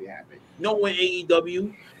to actually happen. Knowing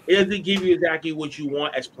AEW, it doesn't give you exactly what you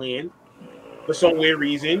want as planned for some weird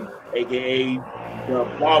reason, aka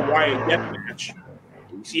the barbed wire death match.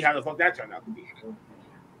 You see how the fuck that turned out to be.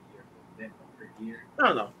 I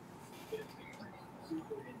don't know.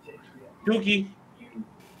 Dookie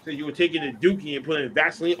said you were taking a Dookie and putting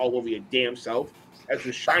Vaseline all over your damn self. That's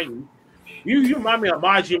just shiny. You remind me of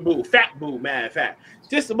Majin Buu, Fat Buu, man, fat.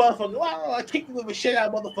 Just the motherfucker. Oh, I kick the little shit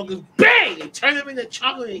out of motherfuckers. Bang! And turn them into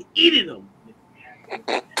chocolate and eating them.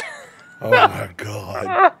 Oh my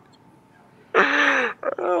god.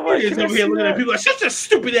 Oh, He's over here looking at people like, shut your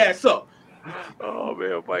stupid ass up. Oh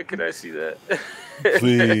man, why can I see that?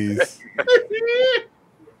 Please.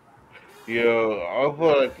 Yo, I'll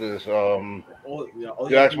put it like this.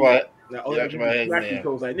 That's my head, man.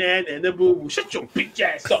 Like, nah, and the boo, shut your bitch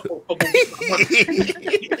ass up.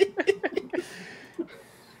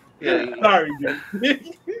 Sorry,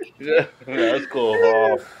 dude. Yeah, that's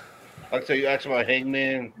cool. I'll tell you, ask my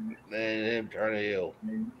Hangman and him turn heel.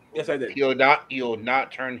 Yes, I did. He'll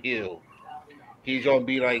not turn heel. He's gonna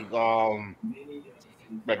be like a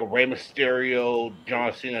Rey Mysterio,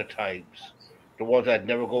 John Cena types, the ones that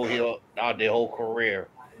never go heel out their whole career.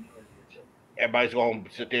 Everybody's gonna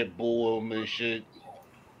sit there boo him and shit.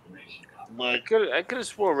 But I could have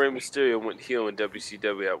sworn Rey Mysterio went heel in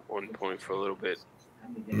WCW at one point for a little bit.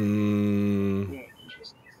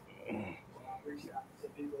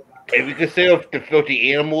 If you consider the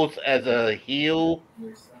Filthy Animals as a heel,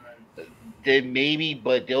 then maybe,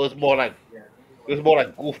 but there was more like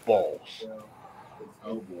goofballs.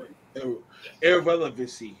 Oh boy,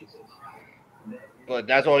 irrelevancy. But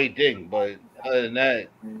that's all he did. But other than that,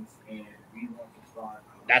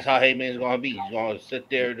 that's how Heyman's gonna be. He's gonna sit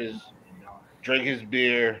there, just drink his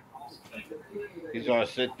beer. He's gonna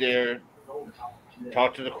sit there,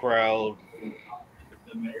 talk to the crowd,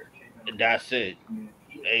 and that's it.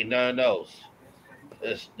 Ain't nothing else.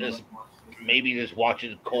 It's maybe just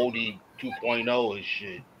watching Cody 2.0 and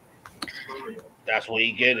shit. That's what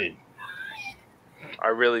he getting. I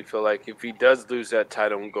really feel like if he does lose that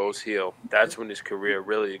title and goes heel, that's when his career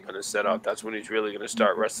really going to set up. That's when he's really going to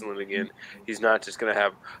start wrestling again. He's not just going to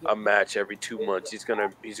have a match every 2 months. He's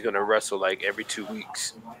gonna wrestle like every 2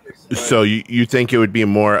 weeks. So you think it would be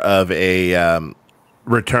more of a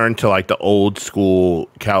return to like the old school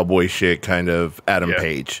cowboy shit kind of Adam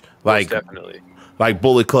Page, like most definitely, like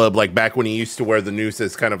Bullet Club, like back when he used to wear the noose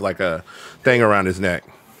as kind of like a thing around his neck.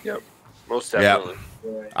 Yep, most definitely.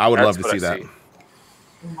 Yep. I would love to see that.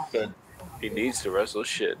 Good. He needs to wrestle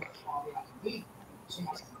shit. We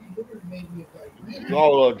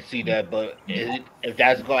all love to see that, but if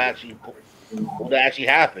that's gonna actually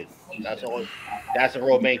happen, that's a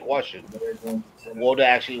real main question.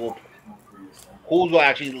 Who's gonna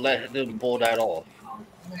actually let them pull that off?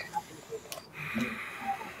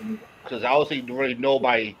 Because I don't think really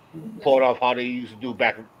nobody pulled off how they used to do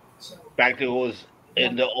back there was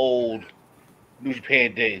in the old New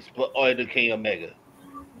Japan days, but other than King Omega.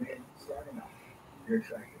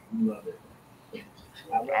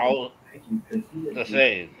 I'll the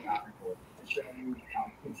same.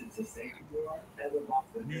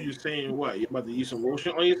 You just saying what? You about to use some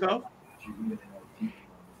lotion on yourself?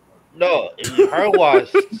 No, you heard what I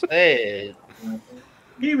said.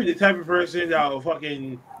 He be the type of person that will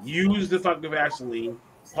fucking use the fucking Vaseline,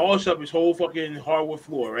 polish up his whole fucking hardwood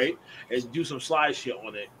floor, right? And do some slide shit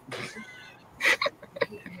on it.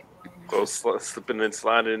 Go slipping and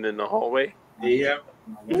sliding in the hallway. Yep.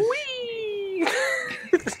 Whee!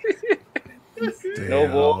 No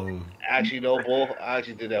bull. Actually, no bull. I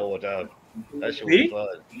actually did that one time. That shit was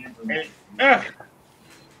fun.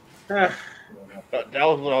 That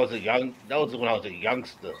was when I was a young. That was when I was a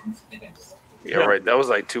youngster. Yeah, right. That was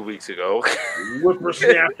like 2 weeks ago.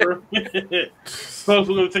 Whippersnapper. So we're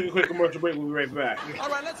gonna take a quick commercial break. We'll be right back. All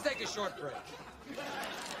right, let's take a short break.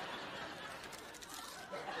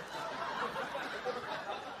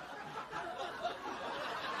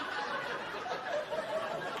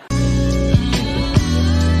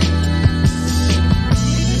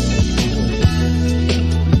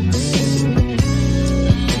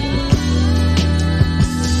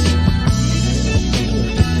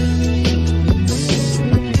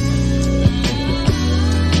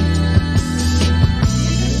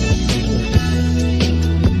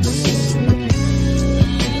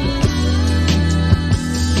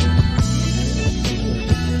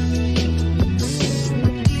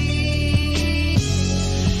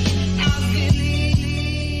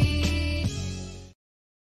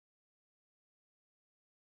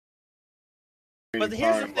 But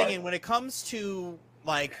here's the thing, and when it comes to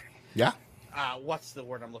like, yeah, what's the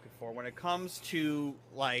word I'm looking for? When it comes to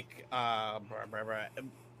like,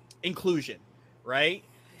 inclusion, right?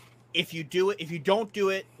 If you don't do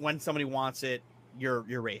it when somebody wants it, you're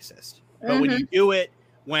racist. But when you do it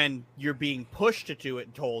when you're being pushed to do it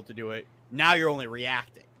and told to do it, now you're only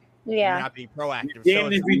reacting. Yeah, you're not being proactive. You're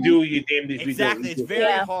damned if you do, you're damned if you don't. Exactly, it's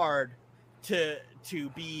very hard to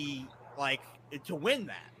be like to win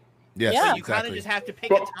that. Yes, So you exactly. kind of just have to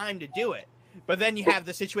pick a time to do it. But then you have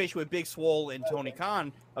the situation with Big Swole and Tony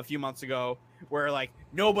Khan a few months ago, where like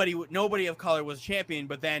nobody of color was a champion,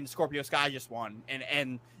 but then Scorpio Sky just won,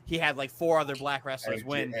 and he had like 4 other black wrestlers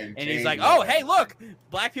win, and he's like, "Oh, hey, look,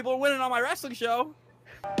 black people are winning on my wrestling show."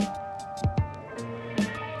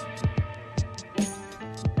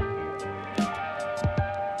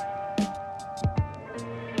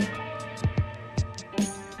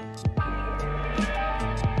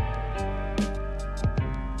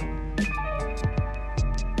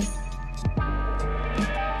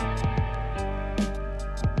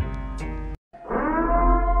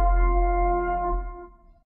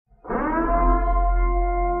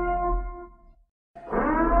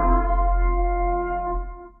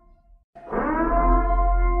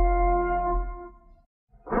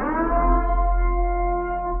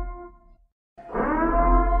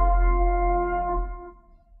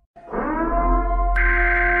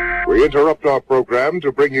 We interrupt our program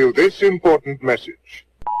to bring you this important message.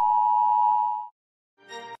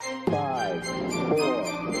 5, 4,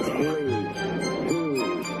 3, 2,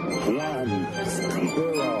 1,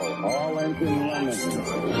 0. All engine running.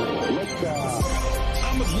 Liftoff.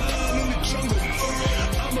 I'm a lion in the jungle.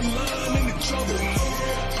 I'm a lion in the jungle.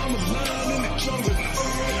 I'm a lion in the jungle.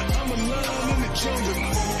 I'm a lion in the jungle.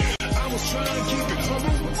 I was trying to keep it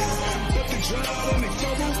humble, but they tried and they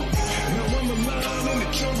fumbled. Now I'm a lion in the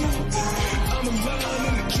jungle. I'm a lion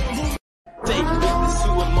in the jungle. Take this to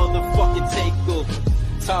a motherfucking takeover.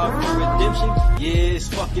 Time for redemption? Yeah, it's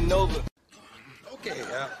fucking over. Okay,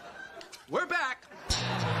 we're back.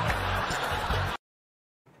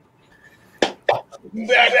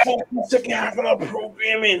 Back for the second half of our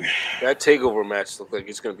programming. That takeover match looked like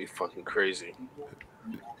it's gonna be fucking crazy.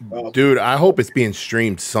 Dude, I hope it's being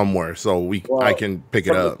streamed somewhere so I can pick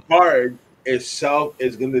it up. The card itself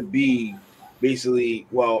is going to be basically,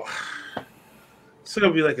 well, it's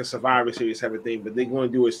going to be like a Survivor Series type of thing, but they're going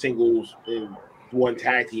to do a singles in one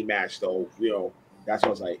tag team match, though. You know, that's what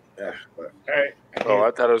I was like, but all right.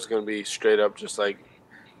 I thought it was gonna be straight up just like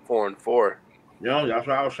 4-4. You know, that's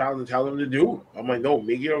what I was trying to tell them to do. I'm like, no,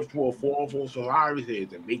 make it a 4-4 Survivor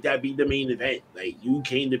Series and make that be the main event. Like, you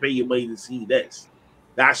came to pay your money to see this.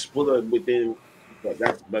 Not split up within, but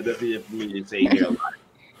that's it for me to say here.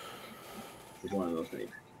 It's one of those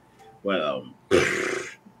things. But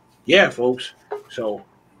yeah, folks. So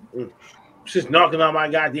just knocking on my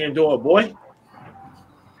goddamn door, boy.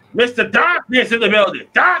 Mr. Darkness in the building.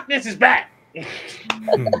 Darkness is back.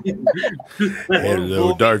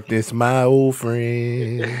 Hello, darkness, my old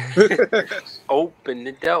friend. Open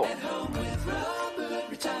the door.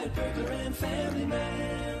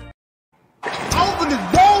 Open the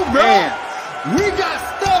door, bro. We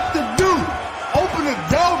got stuff to do. Open the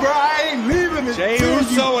door, bro. I ain't leaving it. Jey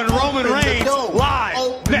Uso and Roman Reigns live.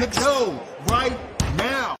 Open next. the door right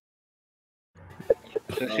now.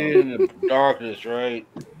 Since he's in the darkness, right?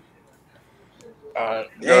 No.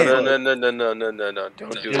 Don't do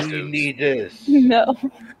it, You dude. need this. No.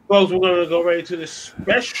 Folks, we're gonna go right to the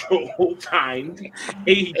special timed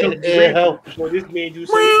AEW It helps. for this man do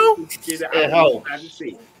something. It helps. I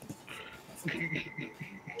see.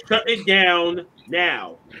 Shut it down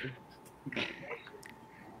now.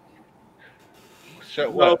 Shut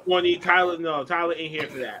No, what? funny Tyler. No, Tyler ain't here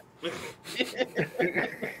for that.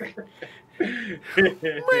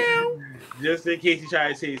 Just in case you try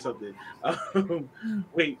to say something.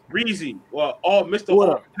 Wait, Breezy. Well, Mr. What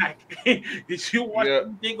All up? Black. Did you watch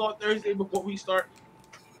anything on Thursday before we start?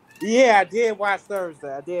 Yeah, I did watch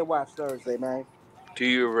Thursday, man. Do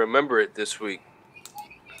you remember it this week?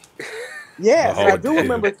 Yes, I do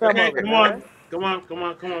remember some Okay, of it. come man.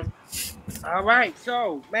 on. All right,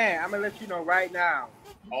 so man, I'm gonna let you know right now.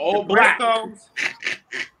 All black.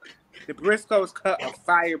 The Briscoes cut a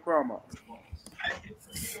fire promo.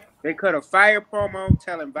 They cut a fire promo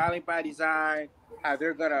telling Violent by Design how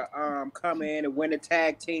they're gonna come in and win the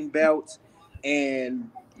tag team belts, and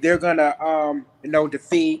they're gonna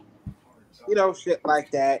defeat, shit like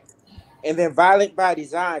that. And then Violent by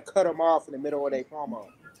Design cut them off in the middle of their promo.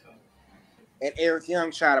 And Eric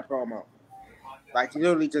Young shot a promo. Like, you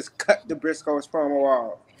literally just cut the Briscoes promo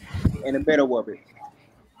off in the middle of it.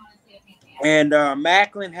 And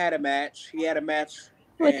Macklin had a match. He had a match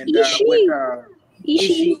with with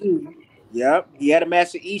Ishii. Yep, he had a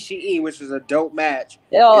match with Ishii, which was a dope match.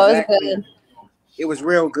 Oh, it was good. It was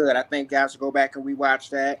real good. I think guys should go back and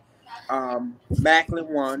rewatch that. Macklin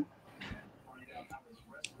won.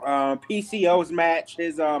 PCO's match,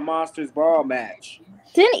 his Monsters Ball match.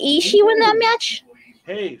 Didn't Ishii win that match?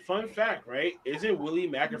 Hey, fun fact, right? Isn't Willie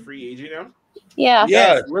Mack a free agent now? Yeah.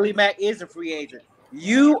 Yes, Willie Mack is a free agent.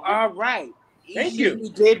 You are right. Thank you. He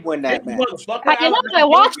did win that match. I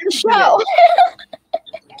watched the show.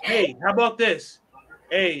 Hey, how about this?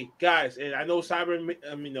 Hey, guys, and I know Cyber's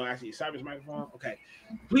microphone. Okay.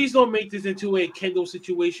 Please don't make this into a Kendall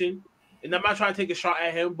situation. And I'm not trying to take a shot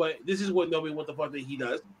at him, but this is what nobody what the fuck that he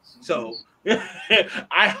does. So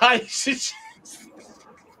I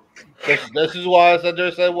This is why I said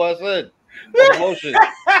what I said. Emotion.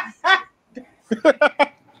 I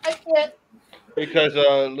can't. Because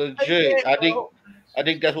legit, I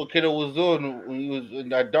think that's what Kendall was doing when he was in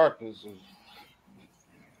that darkness.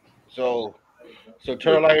 So turn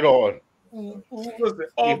the light on. Listen,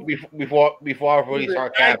 before I really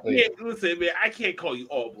start capping. Listen, man, I can't call you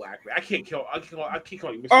all black, man. I can't call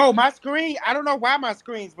you Mr. Oh, my screen. I don't know why my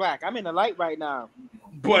screen's black. I'm in the light right now.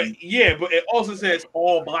 But it also says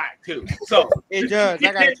all black too. So it does.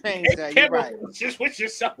 I gotta change that. You're right. Just switch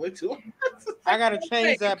yourself into. I gotta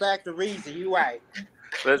change that back to Reason. You right.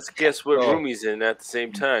 Let's guess what room he's in at the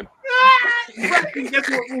same time. Guess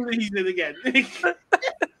what room he's in again.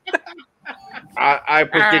 I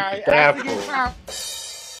predict that.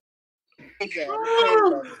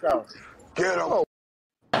 Get him.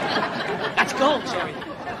 Let's go, Jerry.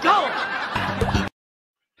 Go.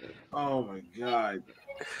 Oh my god!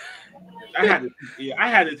 I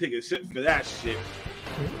had to take a sip for that shit.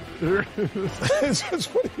 What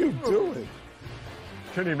are you doing?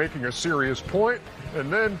 Kenny making a serious point,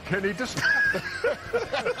 and then Kenny just.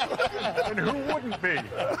 And who wouldn't be?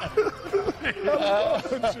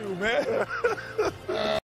 you, man.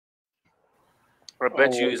 I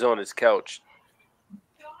bet you he's on his couch.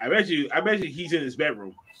 I bet you he's in his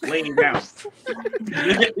bedroom, laying down.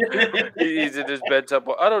 He's in his bed top.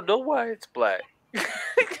 I don't know why it's black.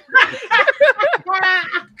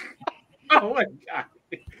 Oh my god.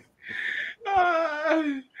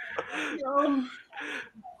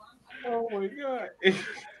 Oh my god.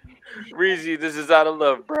 Reezy, this is out of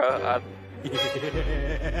love, bro.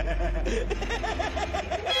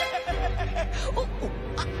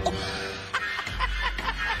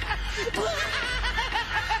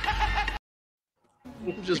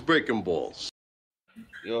 I'm just breaking balls.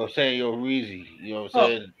 You know what I'm saying? Yo, Reezy. You know what I'm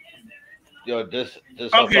saying? Yo, this.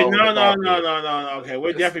 Okay, no. Okay,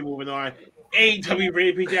 we're definitely moving on. AEW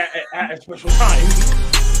Rated Pizza at a special time.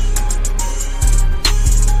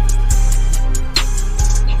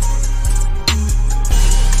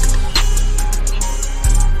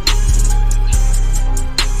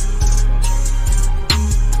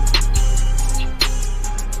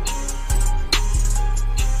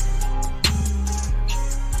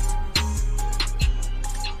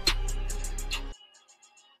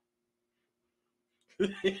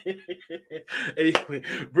 Anyway,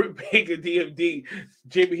 Britt Baker, DMD,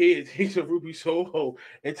 Jimmy Hayes, takes a Ruby Soho,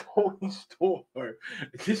 and Tony Storm.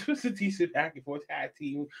 This was a decent back and forth tag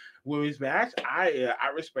team women's match. I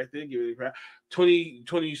respect it. Give it a crap.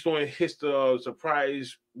 20 Storm hits the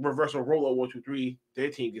surprise reversal roll-up 1, 2, 3. Their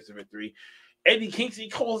team gets a victory. Eddie Kingston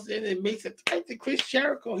calls in and makes a threat to Chris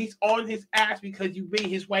Jericho. He's on his ass because you made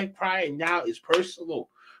his wife cry, and now it's personal.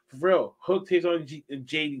 For real, hooked his on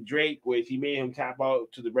JD Drake, which he made him tap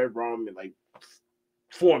out to the Red Rum in like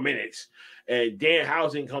 4 minutes. And Dan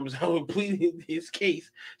Housen comes out and pleading his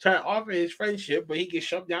case, trying to offer his friendship, but he gets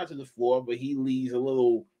shoved down to the floor, but he leaves a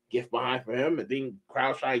little gift behind for him. I think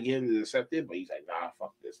crowd try to get him to accept it, but he's like, nah,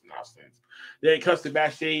 fuck this nonsense. Then it comes to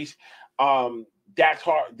backstage. Dax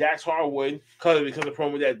Harwood, because of the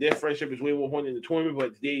promo that their friendship is way more important in the tournament,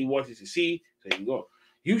 but today he wanted to see. So you go.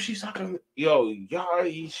 Yushi Saka,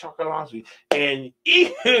 he's shocking last week. And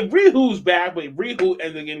Rihu's back, but Rihu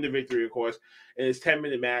ended up getting the victory, of course, in his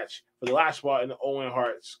 10-minute match for the last spot in the Owen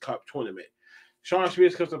Hart's Cup tournament. Sean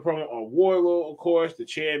Spears comes to promo on Warlord, of course. The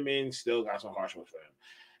chairman still got some harsh ones for him.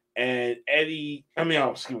 And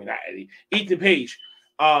Ethan Page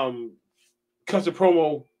comes to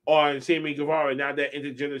promo on Sammy Guevara. Now that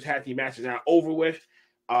intergender tag team match is now over with.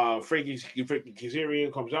 Frankie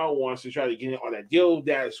Kazarian comes out, wants to try to get in on that deal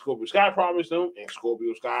that Scorpio Sky promised him, and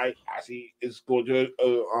Scorpio Sky actually is going to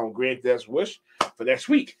grant that wish for next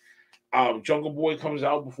week. Jungle Boy comes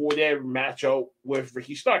out before their match out with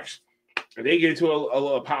Ricky Starks, and they get into a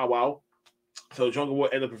little powwow. So Jungle Boy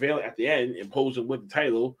ends up prevailing at the end and posing with the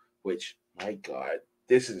title, which, my God,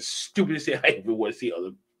 this is the stupidest thing I ever want to see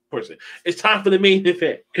other person. It's time for the main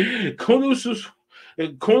event. Konosuke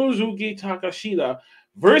Takashita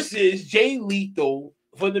versus Jay Lethal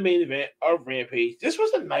for the main event of Rampage. This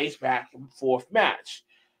was a nice back and forth match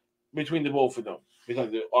between the both of them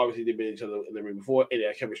because obviously they've been each other in the ring before and they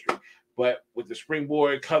have chemistry. But with the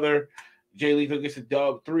springboard color, Jay Lethal gets a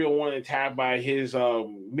dub 3-on-1 attacked by his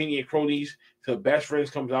minion cronies. So best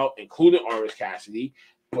friends comes out, including Orange Cassidy.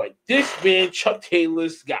 But this man, Chuck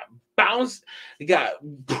Taylor's got bounced, got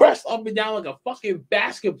pressed up and down like a fucking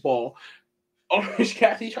basketball. Orange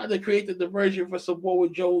Cassidy trying to create the diversion for Samoa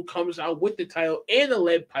Joe, comes out with the title and a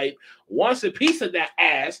lead pipe, wants a piece of that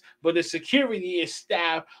ass, but the security and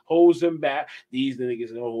staff holds him back. These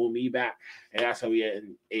niggas don't hold me back. And that's how we get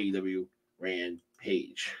in AEW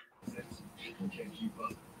Rampage.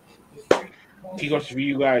 Key question for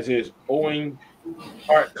you guys is Owen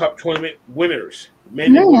Hart Cup tournament winners.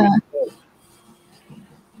 Men and women.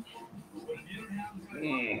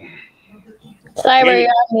 Sorry, you're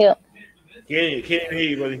on mute. Can't hear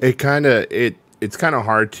you, buddy. It's kind of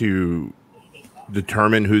hard to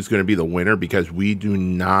determine who's going to be the winner because we do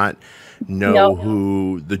not know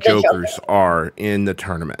who the Jokers are in the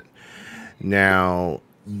tournament. Now,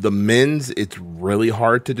 the men's, it's really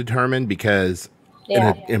hard to determine because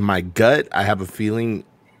in my gut, I have a feeling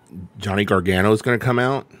Johnny Gargano is going to come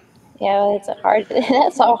out. Yeah,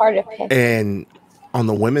 that's all hard to pick. And on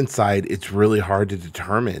the women's side, it's really hard to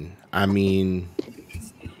determine. I mean,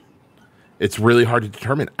 it's really hard to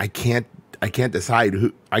determine. I can't decide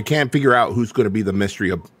who. I can't figure out who's going to be the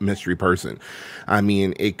mystery person. I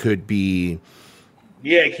mean, it could be.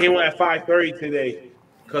 Yeah, it came on at 5:30 today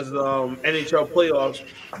because of the NHL playoffs.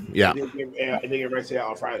 Yeah, they get right out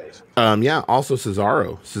on Fridays. Yeah. Also,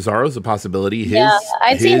 Cesaro's a possibility.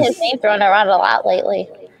 I've seen his name thrown around a lot lately.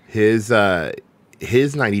 His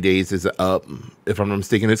 90 days is up. If I'm not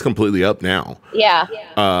mistaken, it's completely up now. Yeah.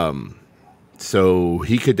 So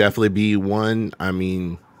he could definitely be one. I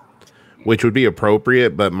mean, which would be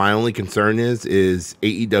appropriate. But my only concern is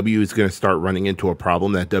AEW is going to start running into a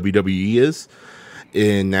problem that WWE is,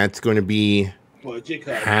 and that's going to be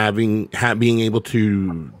being able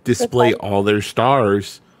to display all their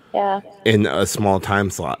stars in a small time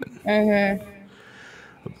slot. Mm-hmm.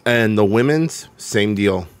 And the women's, same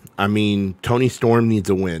deal. I mean, Toni Storm needs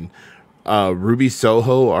a win. Ruby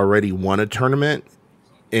Soho already won a tournament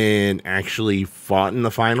and actually fought in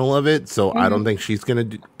the final of it, so I don't think she's going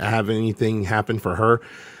to have anything happen for her.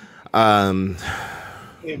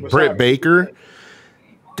 Britt Baker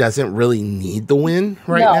doesn't really need the win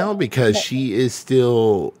now because she is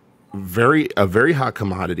still a very hot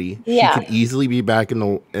commodity. Yeah. She could easily be back in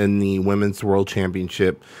the Women's World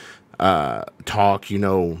Championship talk,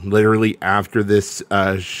 literally after this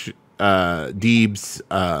Deeb's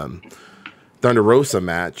Thunder Rosa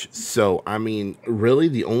match. So, I mean, really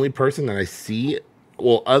the only person that I see,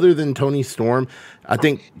 well, other than Toni Storm, I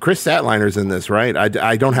think Chris Statliner's in this, right?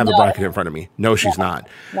 I don't have the bracket in front of me. No, she's not.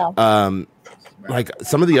 No. Like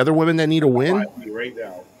some of the other women that need a win. Right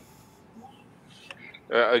now.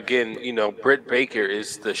 Again, you know, Britt Baker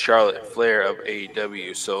is the Charlotte Flair of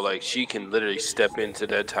AEW, so like she can literally step into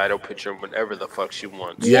that title picture whenever the fuck she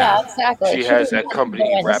wants. Yeah, exactly. She has that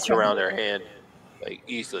company wrapped around her hand, like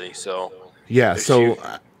easily. So Yeah, if so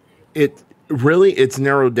she, it's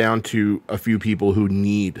narrowed down to a few people who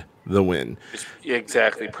need the win. yeah,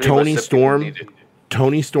 exactly. Pretty much the people need it.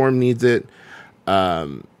 Tony Storm needs it.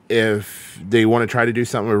 If they want to try to do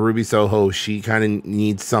something with Ruby Soho, she kind of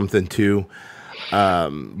needs something too.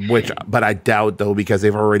 But I doubt though, because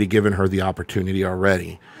they've already given her the opportunity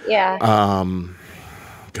already. Yeah.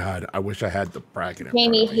 God, I wish I had the bracket.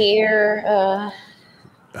 Jamie here. Yeah,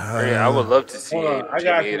 I would love to see I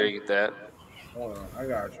got Jamie you. Hayter get that. Hold on, I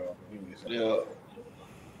got y'all. Give me a second. Yeah.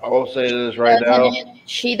 I will say this right now.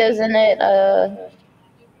 She doesn't it.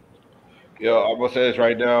 Yeah, I'm gonna say this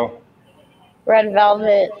right now. Red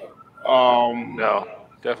Velvet. No,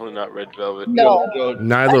 definitely not Red Velvet. No.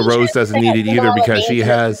 Nyla Rose doesn't need it either because she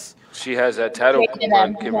has that title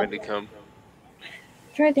run getting ready to come.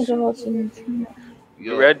 I'm trying to think of what's in.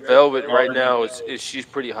 Red Velvet right now is she's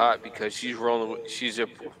pretty hot because she's rolling. She's a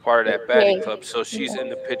part of that Batty Club, so she's in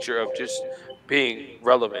the picture of just being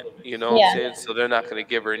relevant. You know what I'm saying? So they're not going to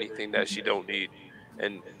give her anything that she don't need,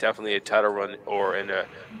 and definitely a title run or in a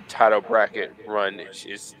title bracket run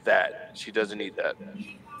is that she doesn't need that.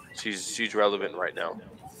 She's relevant right now.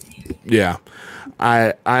 Yeah,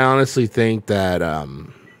 I honestly think that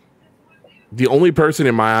the only person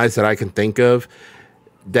in my eyes that I can think of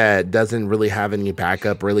that doesn't really have any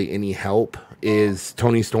backup, really any help, is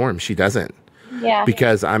Toni Storm. She doesn't. Yeah.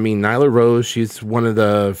 Because I mean, Nyla Rose, she's one of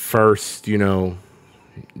the first, you know.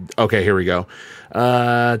 Okay, here we go.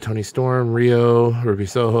 Toni Storm, Rio, Ruby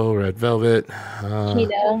Soho, Red Velvet,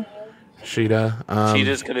 Sheeta.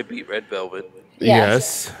 Sheeta's gonna beat Red Velvet.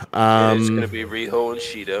 Yes. And it's gonna be Riho and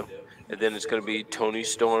Sheeta, and then it's gonna be Toni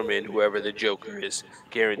Storm and whoever the Joker is.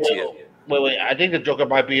 Guarantee it. Wait. I think the Joker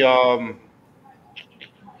might be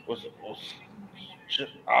shit.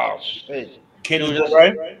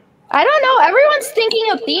 Right? I don't know. Everyone's thinking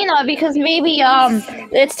Athena because maybe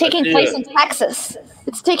it's taking place in Texas.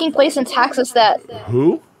 It's taking place in Texas. That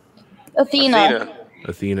Who? Athena.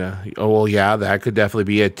 Oh well, yeah, that could definitely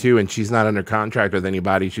be it too. And she's not under contract with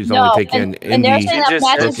anybody. She's No, only taking and they're saying that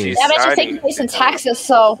match is bookings. taking place in Texas.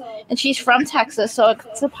 And she's from Texas, so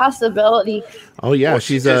it's a possibility. Oh yeah, Well,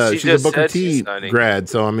 she's she a just Booker said she's T signing. grad.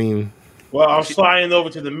 So I mean, Well, I'm sliding over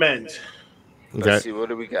to the men's. Let's see, what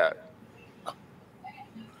do we got?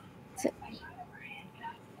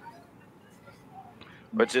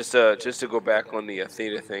 But just to go back on the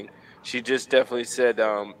Athena thing, she just definitely said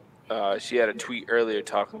she had a tweet earlier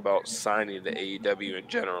talking about signing the AEW in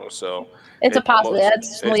general. So It's a positive.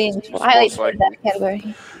 That's highlights for that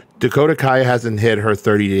category. Dakota Kai hasn't hit her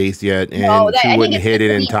 30 days yet, and No, I she think wouldn't it's hit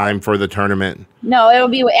it in 50. time for the tournament. No, it'll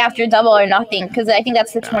be after Double or Nothing because I think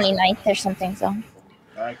that's the 29th or something. So. All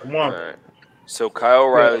right, come on. All right. So Kyle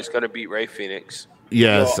O'Reilly's going to beat Ray Phoenix.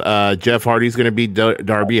 Yes, Jeff Hardy's going to beat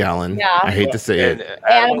Darby Allin. Yeah. I hate to say And it.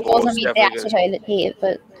 Adam Cole's gonna Cole's be definitely that's what I hate,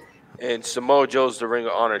 but And Samoa Joe's the Ring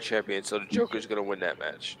of Honor champion, so the Joker's going to win that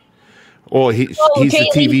match. Well, he's Jay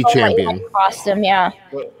the TV Lethal might champion. cost him, yeah.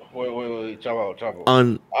 Wait. Talk about.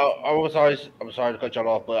 On I'm sorry to cut y'all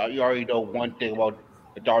off, but you already know one thing about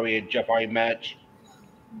the Darby and Jeff Hardy match.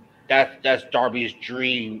 That's Darby's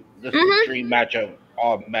dream. This is the dream matchup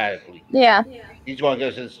automatically. Yeah. He's going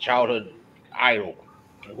against his childhood idol.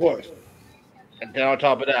 Of course. And then on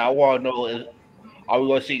top of that, I want to know are we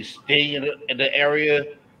going to see Sting in the area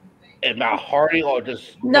and Matt Hardy or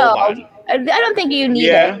just nobody? I don't think you need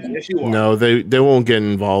it. Yes, you are. No, they won't get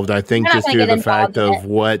involved. I think They're not just gonna due to get the fact involved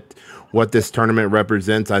of what this tournament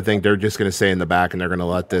represents, I think they're just going to stay in the back and they're going to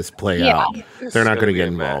let this play Yeah. out. They're not going to get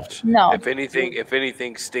involved. No. If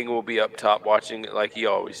anything, Sting will be up top watching it like he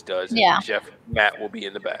always does. Yeah. And Matt will be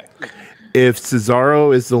in the back. If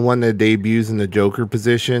Cesaro is the one that debuts in the Joker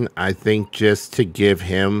position, I think just to give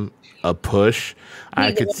him a push,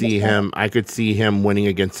 I could see him winning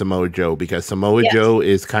against Samoa Joe because Samoa Joe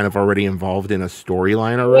is kind of already involved in a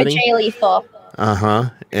storyline already. With Jay Lethal.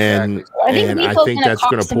 And I think and I Lethal's think gonna that's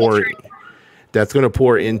going cost to him a pour. turn. That's going to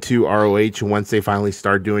pour into ROH once they finally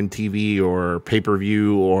start doing TV or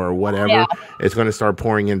pay-per-view or whatever. Yeah. It's going to start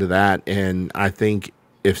pouring into that. And I think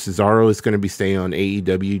if Cesaro is going to be staying on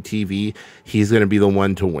AEW TV, he's going to be the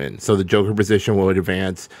one to win. So the Joker position will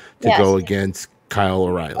advance to go against Kyle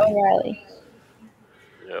O'Reilly.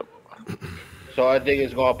 Yep. So I think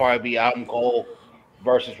it's going to probably be Adam Cole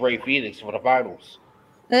versus Ray Phoenix for the finals.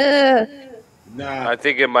 Nah. I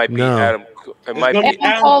think it might be No. Adam. It might be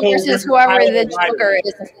Adam Cole versus whoever the Joker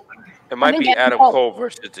is. It might think be Adam Adam Cole. Cole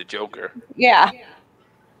versus the Joker. Yeah.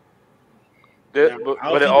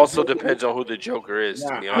 But it also depends on who the Joker is.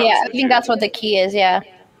 To be honest, Yeah, I think that's what the key is. Yeah.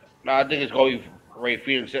 No, I think it's going to be Ray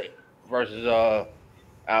Phoenix versus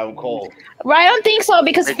Adam Cole. Well, I don't think so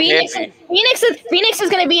because It Phoenix can't be. Phoenix is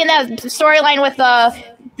going to be in that storyline with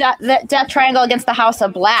the Death Triangle against the House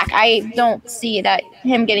of Black. I don't see that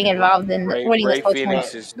him getting involved in winning this Ray whole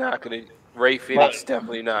Phoenix tournament. is not going to. Ray Phoenix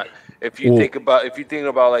definitely not. If you Well- think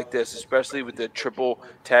about like this, especially with the triple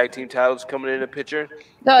tag team titles coming in the picture,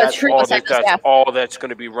 The trio titles, yeah. all that's going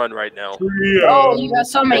to be run right now. Oh, you got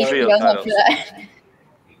so many The trio trios up for titles. that.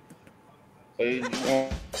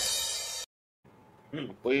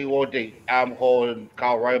 What do you want? Think Adam Cole and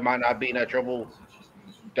Kyle Wright might not be in that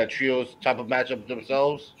trios type of matchup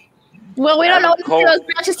themselves? Well, we don't know Adam when the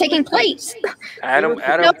trios match is taking place. Adam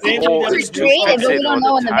No, Cole is too created, but we fixated don't on know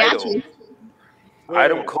the when the title. matches.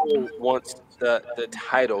 Adam Cole wants the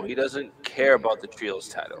title. He doesn't care about the trios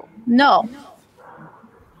title. No.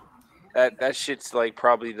 That shit's like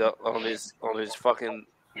probably on his fucking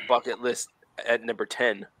bucket list at number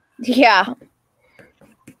 10. Yeah.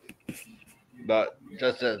 But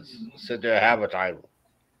just to sit there and have a title,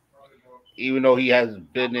 even though he has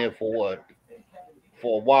been there for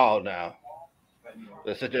a while now,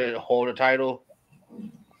 to sit there and hold a title,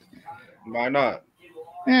 why not?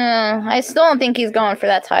 I still don't think he's going for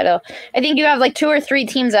that title. I think you have like 2 or 3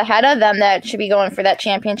 teams ahead of them that should be going for that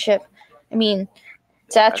championship. I mean,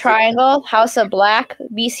 Death Triangle, House of Black,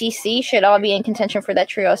 BCC should all be in contention for that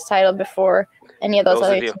trios title before any of those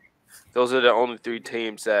other teams. Those are the only 3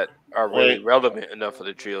 teams that are really relevant enough for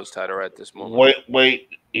the trios title at this moment. Wait.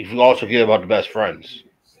 If you also forget about the best friends.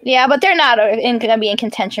 Yeah, but they're not going to be in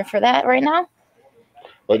contention for that right now.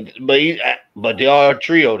 But they are a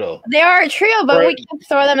trio, though. They are a trio, but we can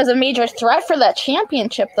throw them as a major threat for that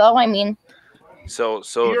championship, though. I mean, so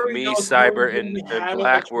if me, Cyber, and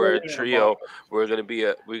Black were a trio, we're gonna be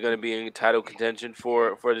in title contention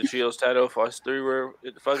for the trios title. If us 3 were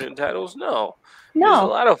in fucking titles, no. There's a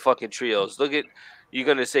lot of fucking trios. Look at. You're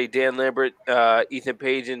gonna say Dan Lambert, Ethan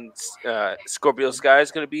Page, and Scorpio Sky is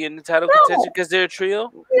gonna be in the title contention because they're a trio?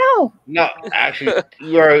 No, actually,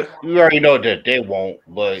 you already know that they won't.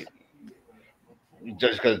 But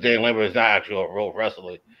just because Dan Lambert is not actually a real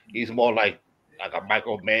wrestler, he's more like a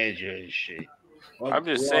micromanager and shit. I'm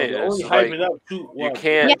just saying, they're only it's like, hyping up too. you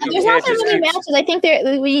can't. yeah, You there's can't not that just many keep. matches. I think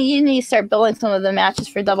you need to start building some of the matches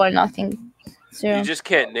for Double or Nothing soon. You just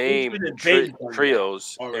can't name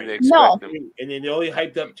trios and expect No. them. And then they only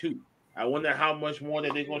hyped up 2. I wonder how much more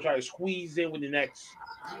that they're gonna try to squeeze in with the next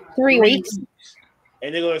 3 weeks.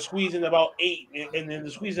 And they're gonna squeeze in about 8, and then they're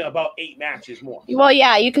squeezing about 8 matches more. Well,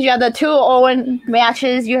 yeah, because you have the 2 Owen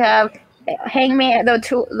matches. You have Hangman,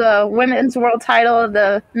 the women's world title,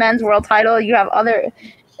 the men's world title. You have other,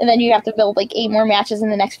 and then you have to build like 8 more matches in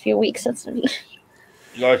the next few weeks. That's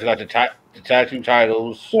You also got the tag team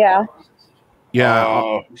titles. Yeah.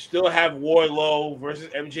 Yeah. You still have Wardlow versus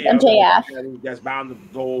MJF. MJF. That's bound to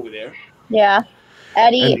go over there. Yeah.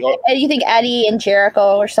 Eddie, you think Eddie and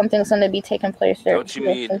Jericho or something's going to be taking place there? Don't you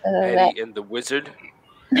mean Eddie and the Wizard?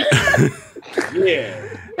 Yeah.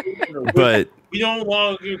 But we no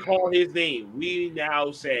longer call his name. We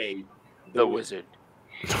now say the Wizard.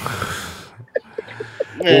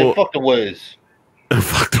 Man, fuck the Wiz.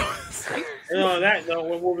 Fuck the Wiz. And on that note,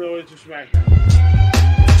 we're moving over to SmackDown.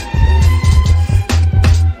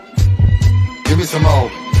 Give me some more.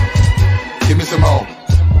 Give me some more.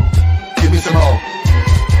 Give me some more.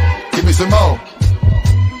 Give me some more.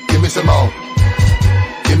 Give me some more.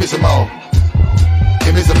 Give me some more.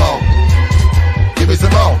 Give me some more. Give me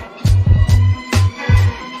some more.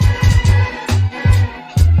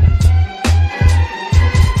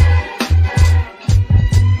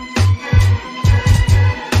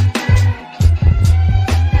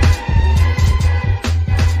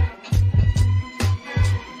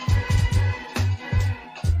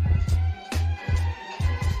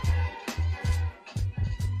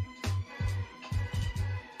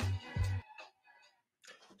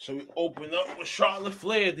 So we open up with Charlotte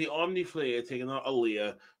Flair, the Omni Flair, taking on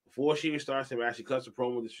Aaliyah. Before she even starts, the match, she cuts the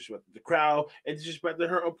promo, disrespected the crowd, and disrespected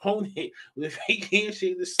her opponent with a fake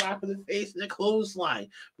handshake, the slap in the face, and a clothesline.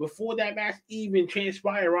 Before that match even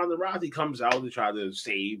transpired, Ronda Rousey comes out to try to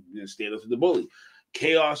save and stand up to the bully.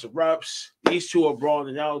 Chaos erupts. These 2 are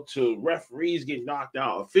brawling out to referees get knocked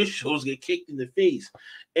out. Officials get kicked in the face.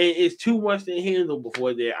 And it's too much to handle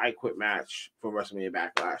before their I Quit match for WrestleMania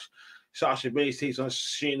Backlash. Sasha Banks takes on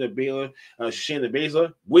Shayna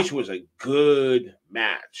Baszler, which was a good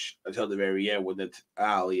match until the very end with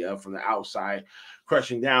Natalia from the outside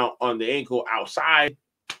crushing down on the ankle outside,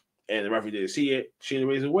 and the referee didn't see it. Shayna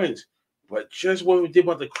Baszler wins. But just what we did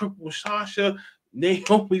about the cripple Sasha,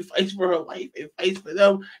 Naomi fights for her life and fights for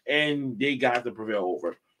them, and they got to prevail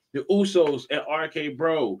over. The Usos and RK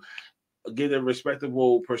Bro give them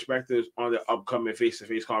respectable perspectives on the upcoming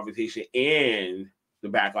face-to-face confrontation and the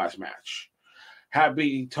Backlash match.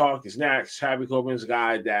 Happy Talk is next. Happy Corbin's a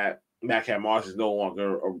guy that Madcap Moss is no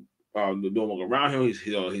longer around him. He's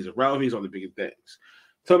irrelevant. He's on the bigger things.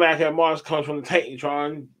 So Madcap Moss comes from the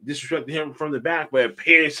Titantron, disrespecting him from the back, but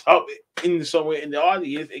appears up in somewhere in the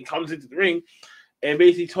audience and comes into the ring and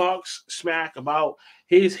basically talks smack about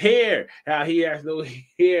his hair, how he has no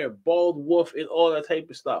hair, bald wolf, and all that type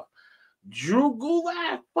of stuff. Drew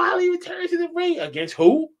Gulak finally returns to the ring against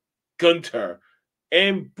who? Gunter.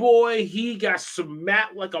 And boy, he got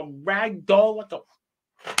smacked like a rag doll, like a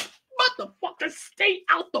motherfucker. Stay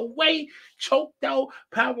out the way. Choked out,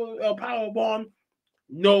 power bomb.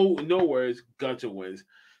 No words. Gunter wins.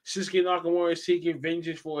 Shinsuke Nakamura is seeking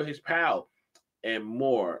vengeance for his pal and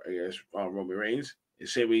more. I guess Roman Reigns.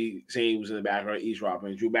 Saying he was in the background,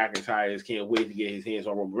 eavesdropping. Drew McIntyre can't wait to get his hands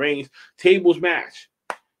on Roman Reigns. Tables match.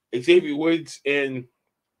 Xavier Woods and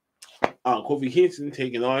Kofi Kingston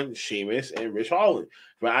taking on Sheamus and Rich Holland.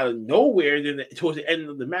 But out of nowhere, then towards the end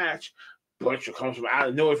of the match, Butcher comes from out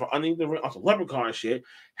of nowhere from underneath the ring on some leprechaun shit,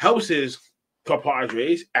 helps his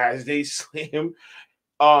compadres as they slam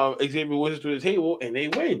Xavier Woods through the table, and they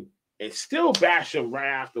win. And still bash him right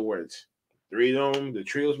afterwards. Three of them, the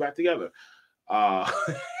trio's back together.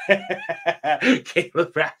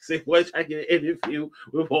 Caleb Braxton was trying to get an interview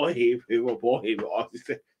with Paul Heyman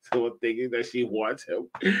also someone thinking that she wants him.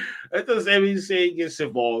 That doesn't mean saying gets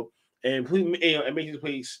involved and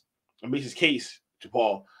makes his case to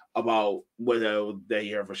Paul about whether they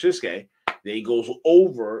hear for Shinsuke. Then he goes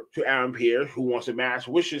over to Aaron Pierce, who wants a match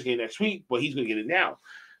with Shinsuke next week, but he's gonna get it now.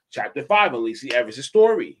 Chapter 5 on Lacey Evans'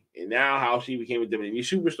 story, and now how she became a WWE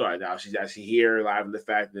superstar. Now she's actually here live in the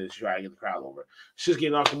fact that she's trying to get the crowd over. Shinsuke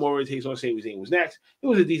Nakamura takes on Sami Zayn was next. It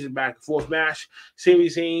was a decent back and forth match. Sami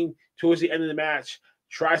Zayn, towards the end of the match,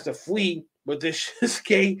 tries to flee, but then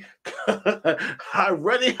Shinsuke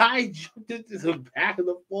running high jumped into the back of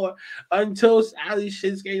the floor until sadly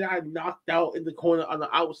Shinsuke got knocked out in the corner on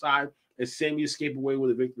the outside, and Sami escaped away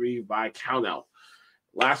with a victory by countout.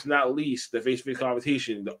 Last but not least, the face-to-face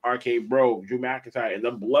competition, the RK Bro, Drew McIntyre, and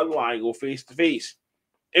the Bloodline go face-to-face.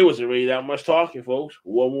 It wasn't really that much talking, folks.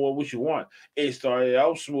 What more would you want? It started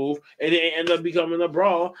out smooth, and it ended up becoming a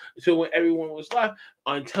brawl until when everyone was left,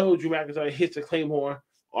 until Drew McIntyre hits the Claymore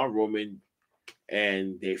on Roman,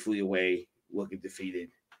 and they flee away looking defeated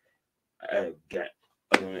against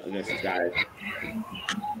the guys.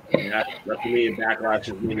 And that's me and Backlash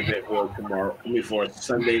is main event for tomorrow. For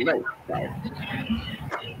Sunday night.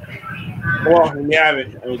 Well, we have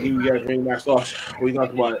it. I'll give you guys ring my thoughts. We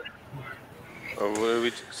talked about it.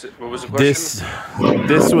 What was the question?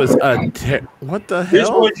 This was what the hell? This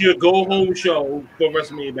was your go-home show for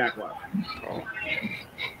WrestleMania Backlash. Oh.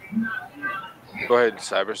 Go ahead,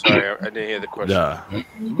 Cyber. Sorry, I didn't hear the question.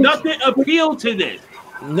 Nothing appealed to this.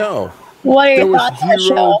 No. What are your thoughts on the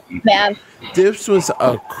show, man? This was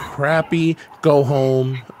a crappy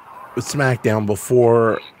go-home SmackDown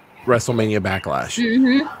before WrestleMania Backlash.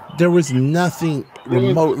 Mm-hmm. There was nothing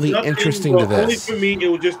remotely interesting to this. Only for me, it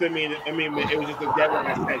was just it was just a dead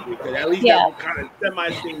last segment. Because at least that was kind of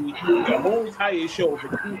semi-thing. The whole entire show for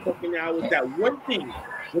 2 fucking hours. That one thing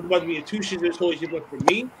was about to be a 2 shits and toys for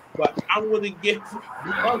me. But I'm going to give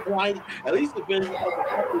Bloodline at least the benefit of the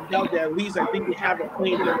fucking doubt that at least I think they have a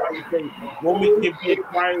plan to why they Roman can be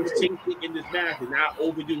acquiring safety in this match and not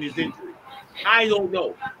overdo his injury. I don't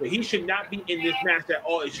know, but he should not be in this match at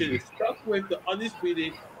all. It should have stuck with the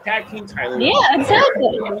undisputed tag team title. Yeah,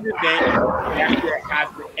 exactly.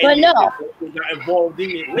 But no, he got involved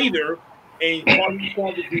in it later, and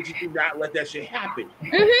Paul did not let that shit happen.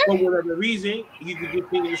 Mm-hmm. For whatever reason, he's a good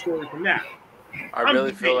thing in the story from that. I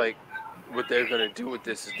really feel like what they're going to do with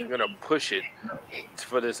this is they're going to push it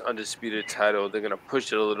for this undisputed title. They're going to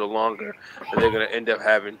push it a little longer, and they're going to end up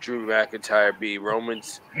having Drew McIntyre be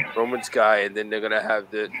Roman's guy, and then they're going to have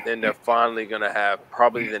then they're finally going to have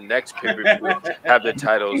probably the next pay-per-view have the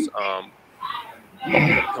titles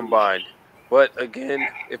combined. But again,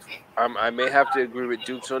 if I may have to agree with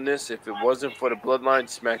Dukes on this. If it wasn't for the Bloodline,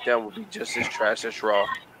 SmackDown would be just as trash as Raw.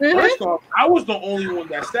 First off, I was the only one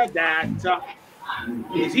that said that.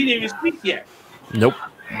 Because he didn't even speak yet. Nope.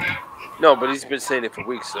 No, but he's been saying it for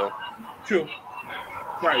weeks, so. True.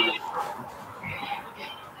 Right.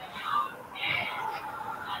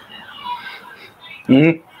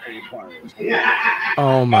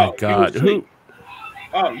 Oh my God! Who?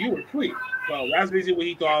 Oh, you were tweet. So that's basically what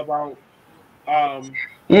he thought about.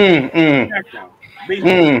 SmackDown.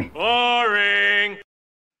 Boring.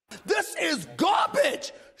 This This is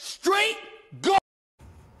garbage. Straight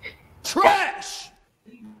trash.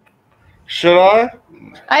 Should I?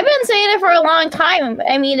 I've been saying it for a long time.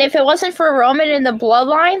 I mean, if it wasn't for Roman and the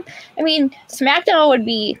Bloodline, I mean, SmackDown would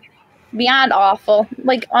be beyond awful,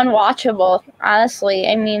 like unwatchable. Honestly,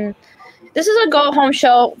 I mean, this is a go-home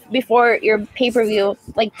show before your pay-per-view,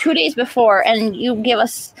 like 2 days before, and you give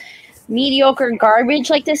us mediocre garbage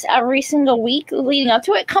like this every single week leading up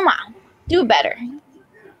to it. Come on, do better.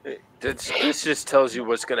 This just tells you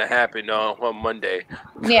what's gonna happen on Monday.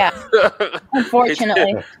 Yeah,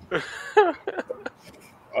 unfortunately.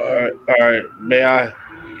 All right. May I?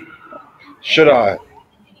 Should I?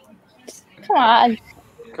 Come on.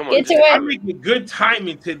 Come Get to it. I'm making good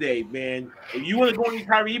timing today, man. If you want to go on your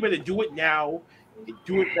Kyrie, you better do it now. And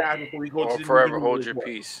do it fast before we go to the forever hold your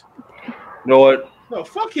peace. You know what? No,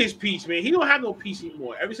 fuck his peace, man. He don't have no peace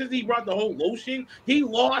anymore. Ever since he brought the whole lotion, he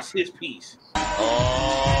lost his peace.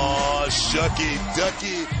 Oh, shucky,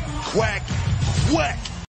 ducky, quack, quack.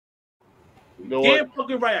 You know Damn what?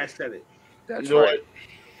 fucking right I said it. That's You know right.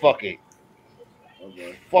 what? Fuck it.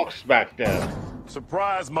 Okay. Fuck SmackDown.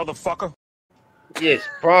 Surprise, motherfucker. Yeah,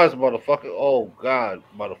 surprise, motherfucker. Oh, God,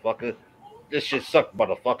 motherfucker. This shit sucked,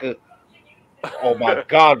 motherfucker. Oh, my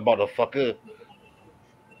God, motherfucker.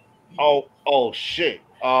 Oh, shit.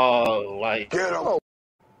 Like, Get him.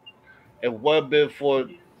 it would have been for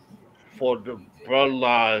the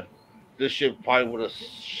bloodline, this shit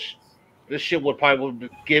would probably be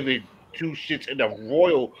given 2 shits in the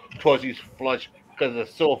royal towards these flush because of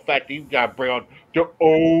the simple fact that you gotta bring on the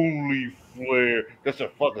only Flair that's a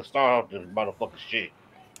fucking start off this motherfucking shit.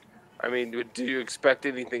 I mean, do you expect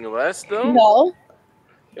anything less though? No.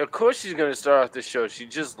 Of course she's gonna start off the show. She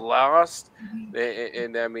just lost,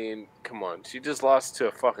 and I mean, come on, she just lost to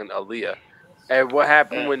a fucking Aaliyah. And what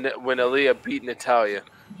happened when Aaliyah beat Natalya?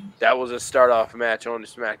 That was a start off match on the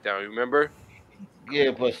SmackDown. Remember?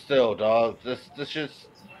 Yeah, but still, dog, this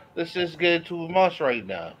just getting too much right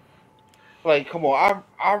now. Like, come on,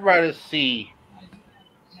 I'd rather see.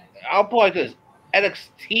 I'll put it like this: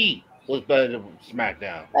 NXT was better than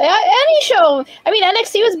SmackDown. Any show. I mean,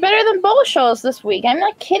 NXT was better than both shows this week. I'm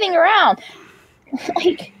not kidding around.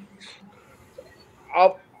 Like,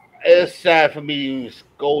 it's sad for me to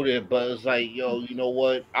go there, but it's like, yo, you know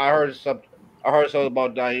what? I heard something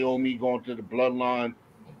about Naomi going to the bloodline.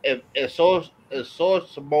 If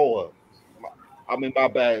Samoa, I mean, my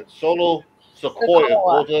bad. Sequoia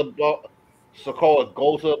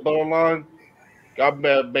go to the bloodline. God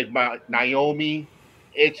better make my Naomi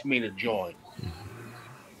itch me to join.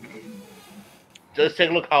 Just take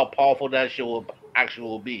a look how powerful that shit will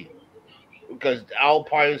actually be. Because I'll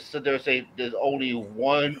probably sit there and say there's only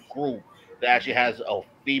one group that actually has a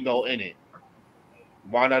female in it.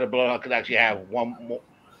 Why not the bloodline could actually have one more?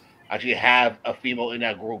 Actually, have a female in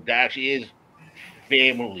that group that actually is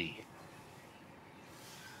family.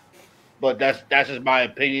 But that's just my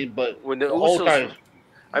opinion. But when the Usos,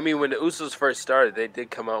 when the Usos first started, they did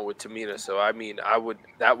come out with Tamina. So I mean,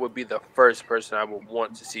 that would be the first person I would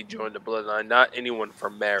want to see join the bloodline, not anyone for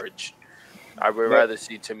marriage. I would rather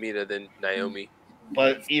see Tamina than Naomi.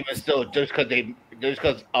 But even still, just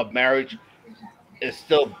because of marriage is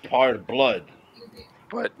still part of blood.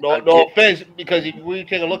 But no offense, because if we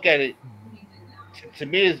take a look at it,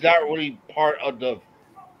 Tamina is not really part of the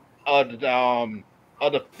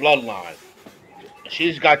bloodline.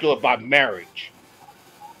 She's got to do it by marriage.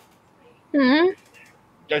 Hmm.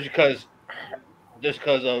 Just because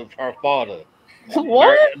of her father.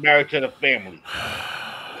 What? Married to the family.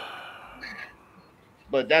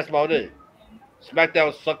 But that's about it.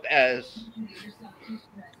 SmackDown sucked ass.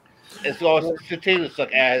 It's going to continue to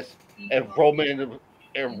suck ass if Roman and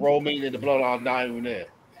the bloodline not even there.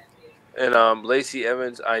 And Lacey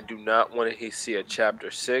Evans, I do not want to see a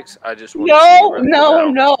chapter 6. I just want to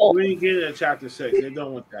see no. We ain't getting a chapter 6. They're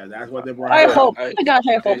done with that. That's what they brought. I hope. Oh my gosh,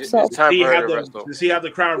 I hope so. It's time for her to wrestle. To see how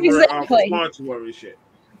the crowd Exactly. responds to her and shit.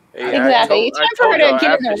 Hey, Exactly. It's time for her to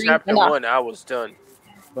get in the ring. Chapter 1, I was done.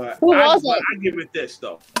 But Who was it? I give it this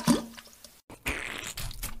though.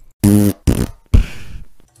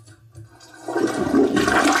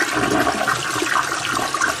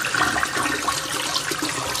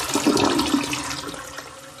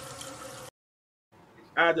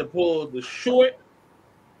 I had to pull the short.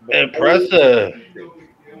 Impressive.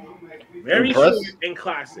 Very Impressive. short and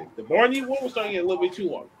classic. The Barney one was starting to get a little bit too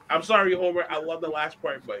long. I'm sorry, Homer. I love the last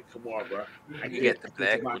part, but come on, bro. I You get the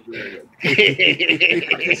black one.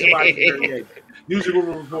 Musical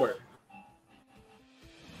report.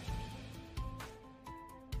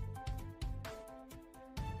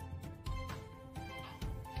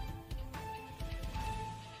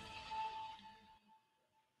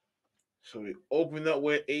 So we open up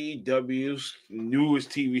with AEW's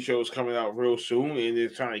newest TV shows coming out real soon, and they're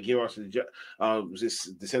trying to give us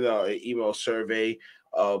just to send out an email survey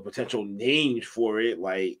of potential names for it,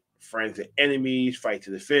 like friends and enemies, fight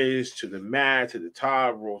to the finish, to the mat, to the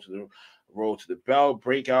top, roll to the bell,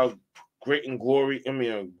 breakout, grit and glory.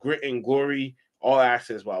 Grit and glory, all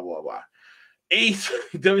access, blah blah blah.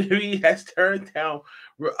 WWE has turned down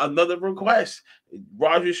another request.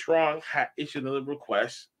 Roger Strong had issued another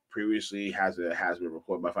request. Previously has been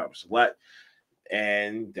recorded by Five Select,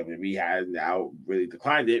 and WWE has now really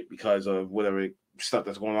declined it because of whatever stuff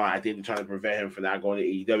that's going on. I think they're trying to prevent him from not going to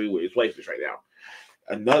AEW with his likeness right now.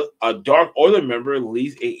 A Dark Order member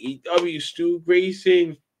leaves AEW, Stu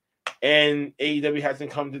Grayson, and AEW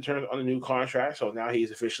hasn't come to terms on a new contract, so now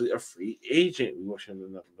he's officially a free agent. We wish him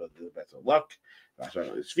nothing but the best of luck. That's right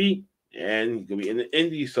on his feet, and he's gonna be in the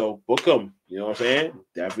Indies, so book him. You know what I'm saying?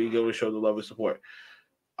 Definitely gonna show the love and support.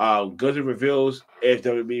 Gunther reveals if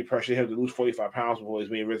WWE pressured him to lose 45 pounds before his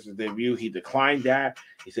main wrestling debut, he declined that.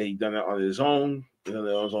 He said he done it on his own,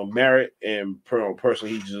 on his own merit, and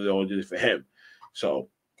personally, he just only did it for him. So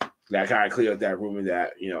that kind of cleared up that rumor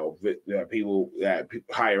that that people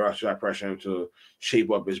higher ups try to pressure him to shape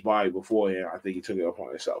up his body beforehand. I think he took it upon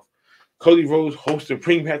himself. Cody Rhodes hosts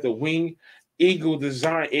Supreme at the Wing Eagle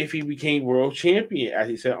design if he became world champion, as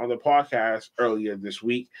he said on the podcast earlier this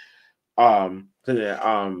week.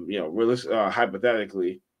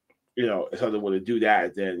 Hypothetically, if something were to do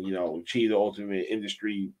that, then achieve the ultimate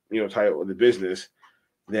industry, title of the business,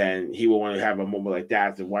 then he will want to have a moment like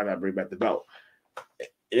that. Then why not bring back the belt?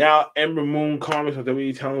 Now, Ember Moon comments on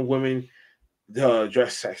WWE telling women to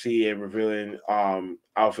dress sexy and revealing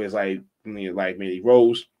outfits like Mandy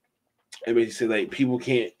Rose. And basically, like, people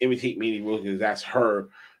can't imitate Mandy Rose because that's her,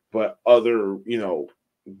 but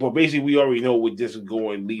but basically, we already know what this is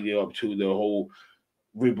going leading up to the whole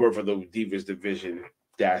rebirth of the Divas division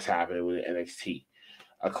that's happening with NXT.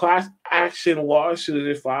 A class action lawsuit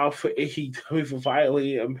is filed for AEW for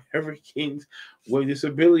violating Americans with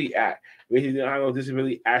Disability Act. Basically, I know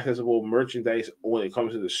disability accessible merchandise when it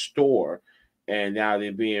comes to the store, and now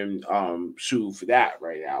they're being sued for that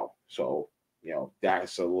right now. So,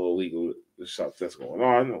 that's a little legal stuff that's going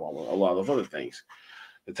on, along with a lot of other things.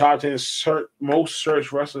 The top 10 most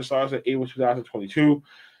searched wrestling stars in April 2022.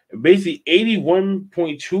 And basically,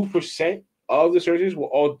 81.2% of the searches were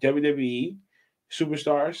all WWE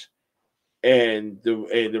superstars, and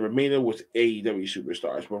the remainder was AEW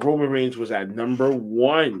superstars. But Roman Reigns was at number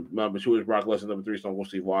 1. Number 2 is Brock Lesnar. Number 3 is Stone Cold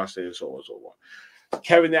Steve Austin, and so on and so on.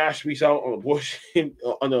 Kevin Nash speaks out on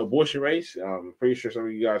the abortion race. I'm pretty sure some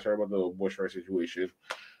of you guys heard about the abortion race situation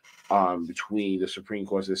between the Supreme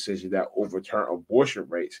Court's decision that overturned abortion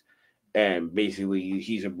rates. And basically,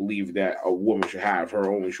 he's a believer that a woman should have her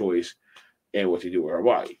own choice and what to do with her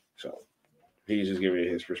body. So he's just giving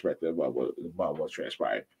his perspective about what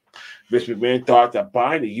transpired. Vince McMahon thought that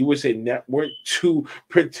buying the USA Network to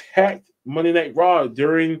protect Monday Night Raw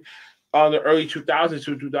during the early 2000s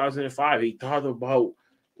to 2005, he thought about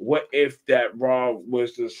what if that Raw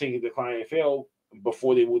was to sink and decline and fail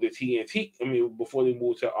before they moved to TNT. Before they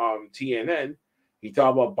moved to TNN. He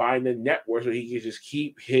thought about buying the network so he could just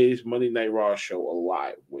keep his Monday Night Raw show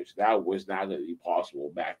alive, which that was not going to be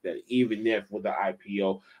possible back then. Even if with the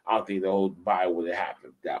IPO, I don't think the whole buy would have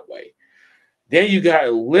happened that way. Then you got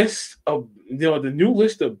a list of, the new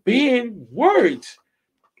list of banned words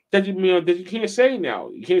that you can't say now.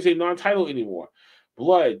 You can't say non-title anymore.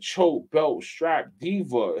 Blood, choke, belt, strap,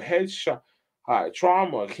 diva, headshot,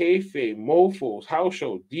 trauma, kayfabe, mofos, house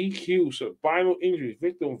show, DQ, spinal injuries,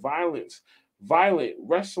 victim violence, violent,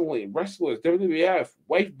 wrestling, wrestlers, WWF,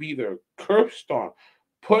 wife beater, curb stomp,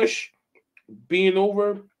 push, being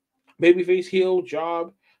over, babyface heel,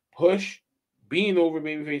 job, push, being over,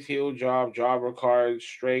 babyface heel, jobber card,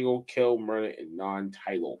 strangle, kill, murder, and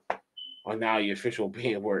non-title are now the official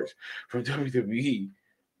banned words from WWE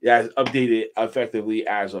as updated effectively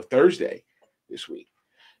as of Thursday this week.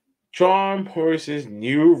 John Morrison's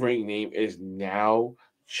new ring name is now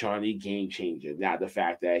Johnny Game Changer. Now the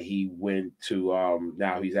fact that he went to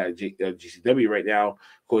now he's at GCW right now.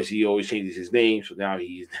 Of course, he always changes his name, so now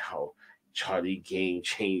he's now Johnny Game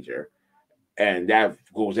Changer, and that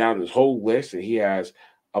goes down this whole list. And he has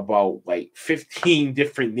about like 15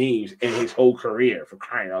 different names in his whole career, for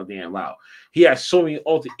crying out damn loud. He has so many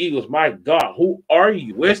alter egos. My God, who are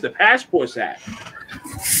you? Where's the passports at?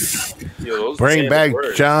 Yo, bring back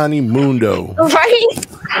Johnny Mundo. Right?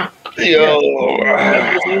 Yo,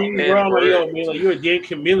 you're a damn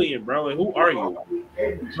chameleon, bro. Like, who are you?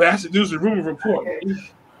 But that's the news, the rumor report.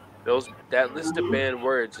 That list of banned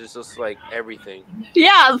words is just like everything.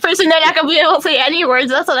 Yeah, the person they're not gonna be able to say any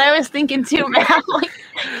words. That's what I was thinking too, man. Like,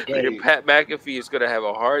 Pat McAfee is gonna have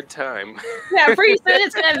a hard time. yeah, pretty soon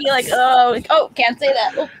it's gonna be like, oh, can't say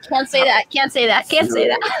that. Oh, can't say that. Can't say that. Can't say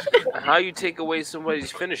that. How you take away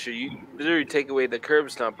somebody's finisher? You literally take away the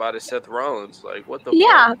curb stomp out of Seth Rollins. Like, what the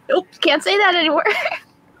Yeah. fuck? Oh, can't say that anymore.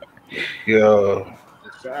 Yeah.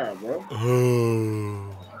 Sorry, bro.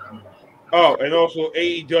 Oh, and also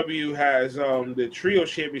AEW has the trio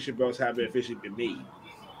championship belts haven't officially been made.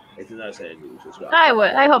 It's another sad news as well.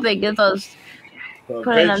 I hope they get those. So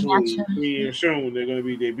Put in a eventually, match. pretty soon, they're going to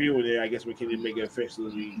be debuting there. I guess we can make it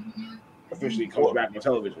officially comes back on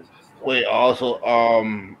television. Wait, also,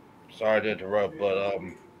 sorry to interrupt, but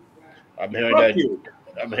I'm hearing Fuck that you.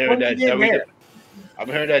 I'm hearing that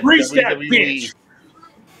WWE Reach that bitch.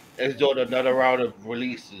 is doing another round of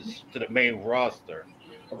releases to the main roster.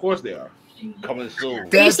 Of course they are. Coming soon.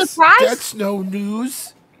 Are you surprised? That's no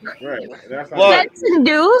news. Right. That's That's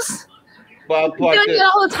news. But You're doing it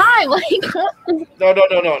all the time. Like, no.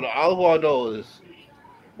 All I want to know is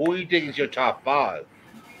who do you think is your top 5?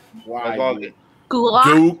 Why? Gulak.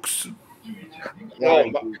 Dukes.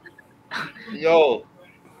 Yo,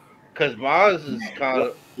 because mine is kind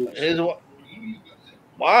of his.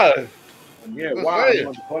 Why? Yeah, why,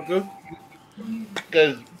 motherfucker?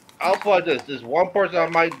 Because I'll put this. There's one person I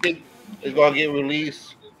might think is gonna get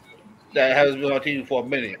released that hasn't been on TV for a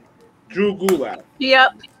minute. Drew Gulak.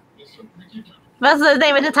 Yep. That's the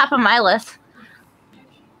name at the top of my list.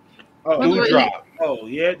 Oh, Dewdrop. Oh,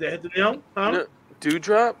 yeah, they hit the nail? Huh? No,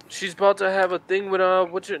 Dewdrop? She's about to have a thing with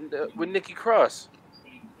with Nikki Cross.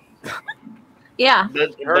 Yeah.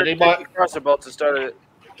 Her and Nikki Cross are about to start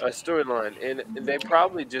a storyline, and they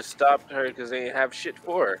probably just stopped her because they didn't have shit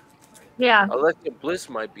for her. Yeah. Alexa Bliss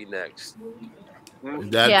might be next.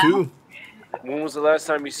 That too. When was the last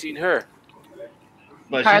time you seen her?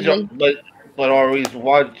 But Hardly. but all reason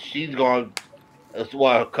why she's gone is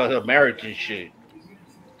why because of marriage and shit.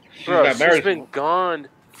 Bro, she's been gone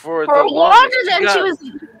for the longer longest. than she was.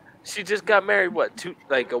 She just got married. What?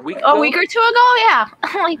 A week ago? A week or two ago, yeah.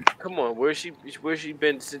 Like, come on, where's she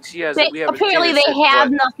been since she has? they, We haven't apparently seen her they since, have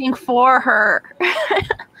what? nothing for her.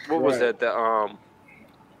 What was that? The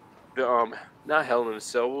not Hell in a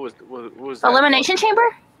Cell. What was that? Elimination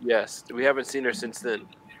Chamber. Yes, we haven't seen her since then.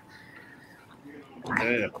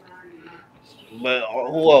 Yeah. But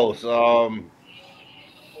who else?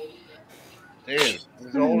 There's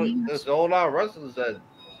a whole lot of wrestlers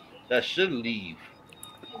that should leave.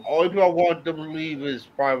 Only people I want them to leave is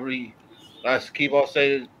probably let's keep on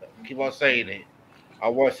saying it. I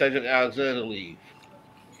want Cedric Alexander to leave.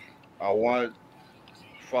 I want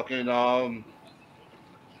fucking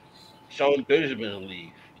Shelton Benjamin to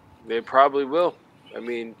leave. They probably will. I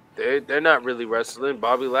mean, they're not really wrestling.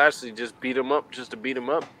 Bobby Lashley just beat him up just to beat him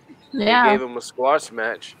up. Yeah. They gave him a squash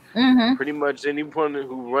match. Mm-hmm. Pretty much anyone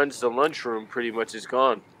who runs the lunchroom pretty much is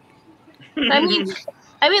gone. I mean,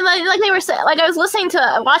 like they were saying, like I was watching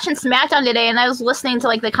SmackDown today, and I was listening to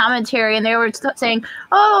like the commentary, and they were saying,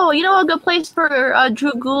 "Oh, you know, a good place for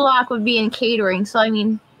Drew Gulak would be in catering." So I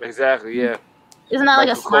mean, Exactly, yeah. isn't that like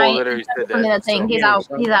a Michael Cole sign? literally said I mean, that thing. He's out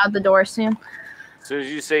the door soon. As soon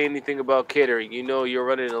as you say anything about catering, you know you're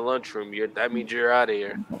running a lunchroom. That means you're out of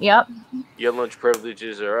here. Yep. Your lunch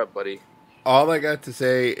privileges are up, buddy. All I got to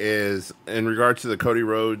say is, in regards to the Cody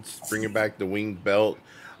Rhodes bringing back the winged belt,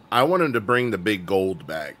 I want him to bring the big gold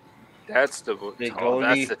back. That's the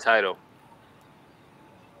title.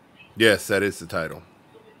 Yes, that is the title.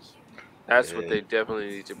 That's what they definitely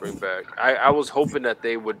need to bring back. I was hoping that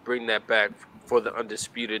they would bring that back for the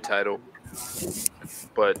undisputed title,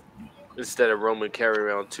 but instead of Roman carrying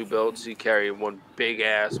around 2 belts, he carried one big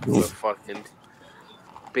ass with a fucking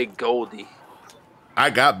big Goldie. I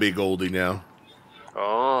got Big Goldie now.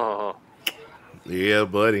 Oh. Yeah,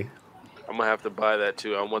 buddy. I'm going to have to buy that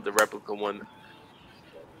too. I want the replica one.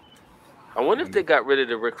 I wonder if they got rid of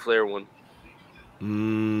the Ric Flair one.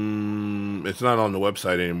 It's not on the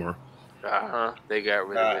website anymore. Uh-huh. They got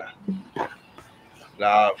rid of it.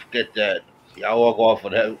 Nah, forget that. Y'all walk off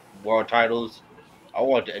of that world titles. I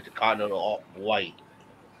want the Intercontinental white.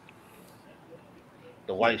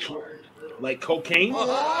 The white sword. Like cocaine?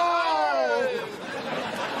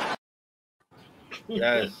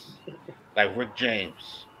 Yes. Like Rick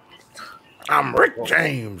James. I'm Rick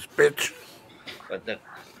James, bitch. But that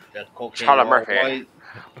cocaine. Charlie Murphy. White.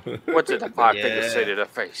 What did the clock think to say to the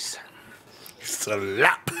face?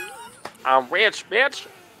 Slap. I'm rich, bitch.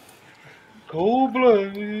 Cold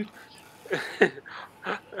blood.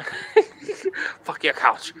 Fuck your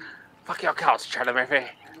couch. Fuck your couch, Charlie Murphy.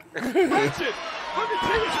 Watch it. Look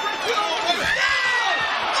at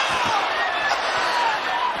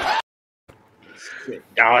shit.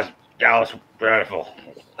 That was dreadful.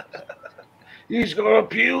 He's gonna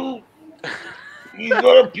puke. He's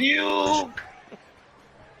gonna puke.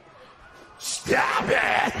 Stop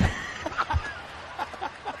it!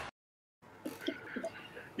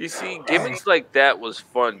 You see, gimmicks like that was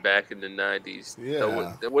fun back in the 90s. Yeah.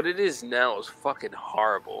 What it is now is fucking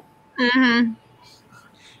horrible. Mm-hmm.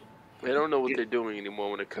 They don't know what they're doing anymore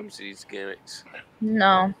when it comes to these gimmicks.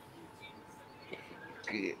 No.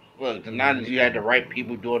 Look, the 90s, you had the right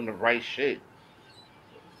people doing the right shit.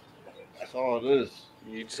 That's all it is.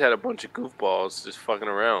 You just had a bunch of goofballs just fucking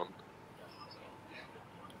around.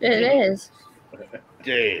 It is.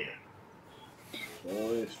 Damn.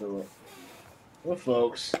 Well,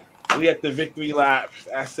 folks, we at the victory lap.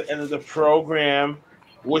 That's the end of the program,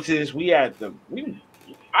 which is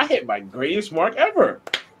I hit my greatest mark ever.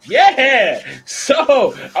 Yeah.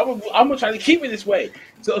 So I'm gonna try to keep it this way.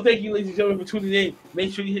 So thank you, ladies and gentlemen, for tuning in.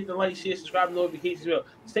 Make sure you hit the like, share, subscribe, notifications bell.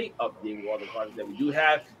 Stay updated with all the content that we do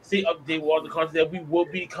have. Stay updated with all the content that we will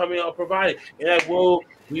be coming out providing, and I will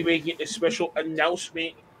be making a special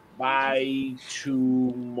announcement by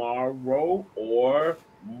tomorrow or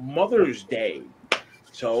Mother's Day.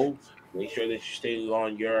 So make sure that you stay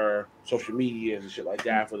on your social medias and shit like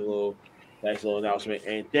that for the nice little announcement.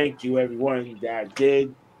 And thank you everyone that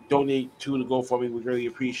did donate to the GoFundMe. We really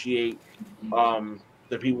appreciate the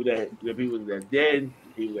people that did, the people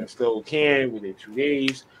that still can within 2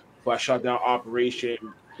 days before I shut down Operation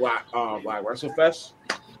Black WrestleFest.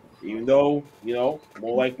 Even though,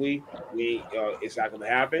 more likely it's not going to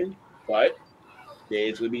happen, but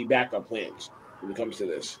there's going to be backup plans when it comes to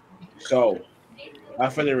this. So,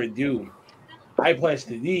 without further ado, I pledge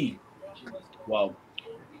to thee. Well,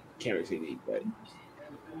 can't really say thee, but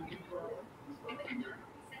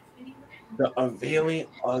the unveiling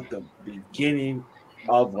of the beginning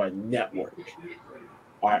of our network,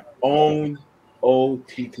 our own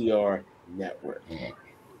OTTR network.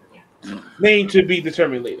 Name to be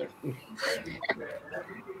determined later.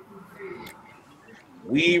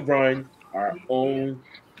 We run our own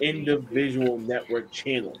individual network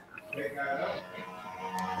channel.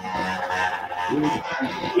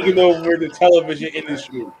 Taking over the television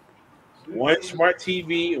industry. One smart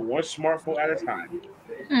TV and one smartphone at a time.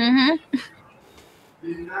 Mm-hmm.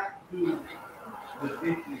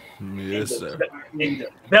 Yes, sir. In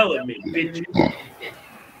development, bitches.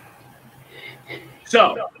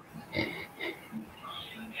 So,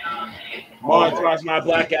 montage my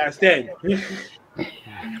black ass then.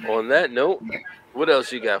 On that note, what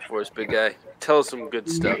else you got for us, big guy? Tell us some good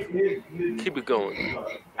stuff. Keep it going.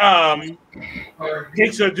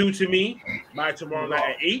 Picks are due to me by tomorrow night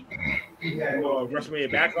at 8.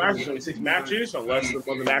 WrestleMania Backlash. There's only 6 matches, unless the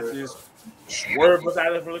other matches swerve us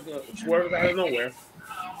out of nowhere.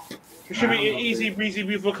 It should be an easy, breezy,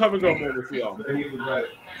 beautiful cover girl moment for y'all.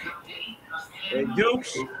 And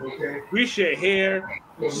Dukes, grease your hair,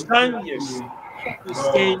 sun your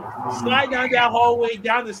skin, slide down that hallway,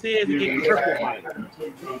 down the stairs, and get triple by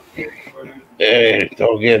it. Hey,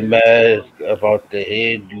 don't get mad about the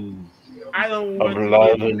hairdo. I don't want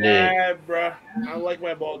to get mad, bruh. I don't like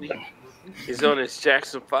my baldy. He's on his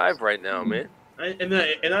Jackson 5 right now, man. And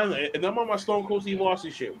I'm on my Stone Cold Steve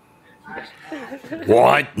Austin shit.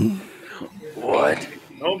 What? What?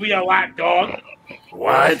 Don't be a lot, dog.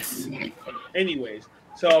 What? Anyways,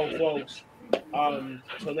 so folks,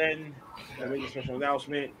 so then I make a special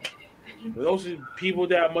announcement. For those people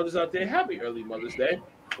that are mothers out there, happy early Mother's Day.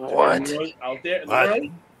 What? Out there in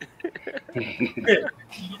the world.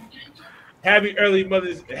 Happy early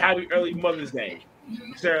Mother's Day.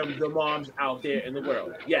 To the moms out there in the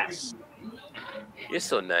world. Yes. You're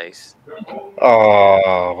so nice.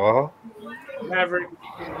 Aww. Maverick.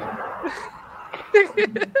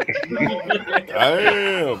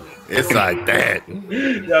 Damn. It's like that.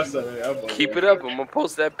 Yes, keep it up. I'm gonna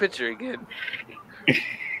post that picture again.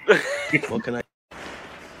 What can I?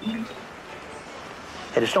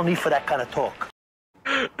 There's no need for that kind of talk.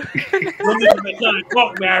 No need for that kind of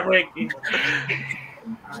talk, Maverick.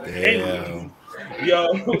 Damn.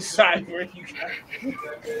 Yo, Cyber, you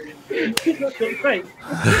got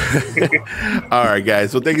All right,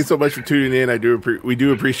 guys. Well, thank you so much for tuning in. We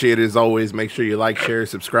do appreciate it as always. Make sure you like, share,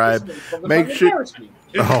 subscribe. Make sure.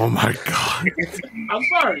 Oh my God. I'm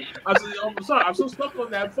sorry. I'm sorry. I'm so stuck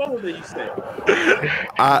on that phone that you said.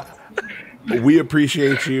 We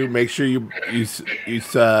appreciate you. Make sure you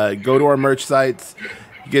go to our merch sites.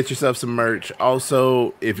 Get yourself some merch.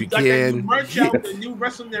 Also, if you can, merch out, the new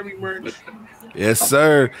WrestleNary merch. Yes,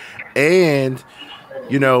 sir. And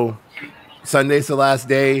Sunday's the last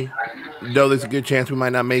day. There's a good chance we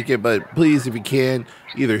might not make it, but please, if you can,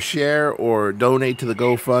 either share or donate to the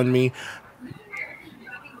GoFundMe.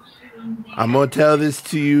 I'm gonna tell this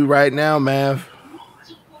to you right now, Mav.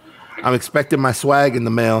 I'm expecting my swag in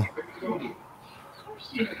the mail.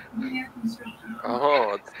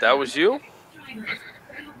 Oh, that was you?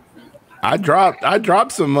 I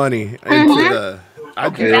dropped some money into the.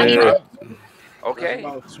 Okay. I dropped. Okay. That's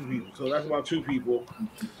about 2 people. So that's about 2 people.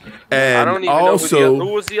 I And don't even also, know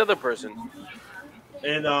who was the other person.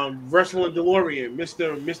 And Wrestling DeLorean,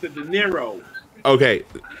 Mr. De Niro. okay,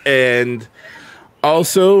 and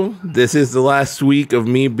also, this is the last week of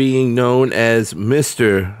me being known as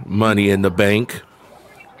Mr. Money in the Bank.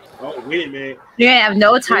 Oh, wait a minute. You're gonna have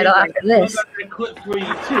no title after this. I got that clip for you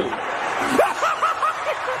too.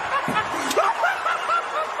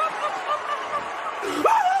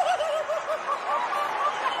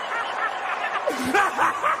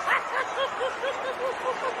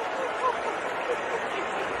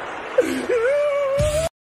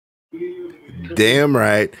 Damn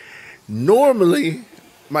right. Normally,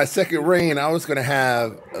 my second reign, I was going to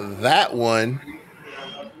have that one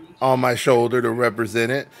on my shoulder to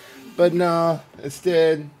represent it. But no,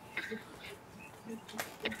 instead,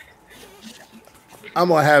 I'm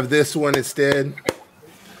going to have this one instead.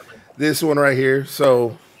 This one right here.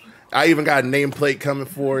 So I even got a nameplate coming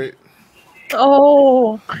for it.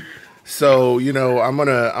 Oh. So, you know, I'm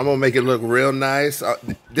gonna make it look real nice.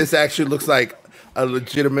 This actually looks like a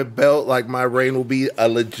legitimate belt. Like my reign will be a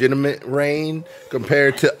legitimate reign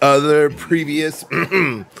compared to other previous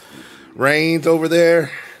reigns over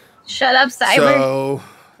there. Shut up, Cyber. So,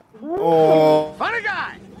 oh, Funny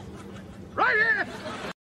guy! Right here!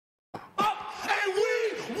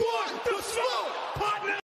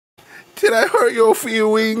 did I hurt your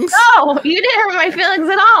feelings? No, you didn't hurt my feelings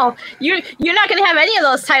at all. You're not gonna have any of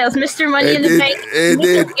those titles, Mr. Money in the Bank.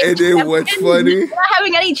 And then what's funny? You're not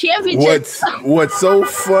having any championships. What's so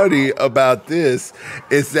funny about this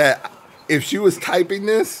is that if she was typing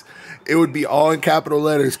this, it would be all in capital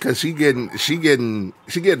letters because she getting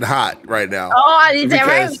hot right now. Oh, it's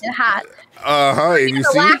very hot. And you There's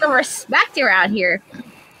a see, lack of respect around here.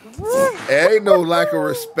 it ain't no lack of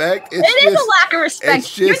respect. It is a lack of respect.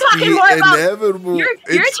 It's You're just talking more about inevitable. you're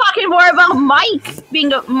talking more about Mike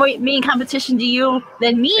being in competition to you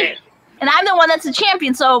than me, and I'm the one that's a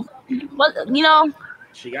champion. So, what you know?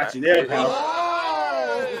 She got you there, pal.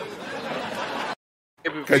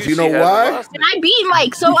 Because you know why? And I beat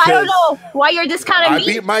Mike, so I don't know why you're discounting me. I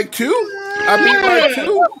beat Mike too. I beat Mike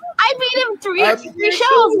too. I beat him three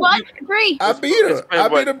shows. What? 3. I beat her. I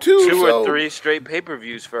beat him too. 2 so. or 3 straight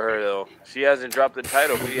pay-per-views for her though. She hasn't dropped the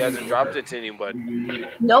title. She hasn't dropped it to anybody.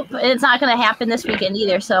 Nope, and it's not going to happen this weekend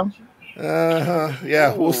either. So.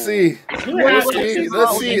 Yeah, we'll see.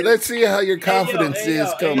 Let's see how your confidence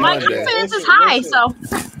is come My Monday. confidence is high, so.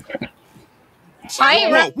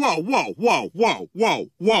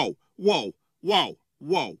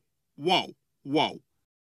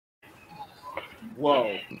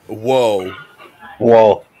 Whoa.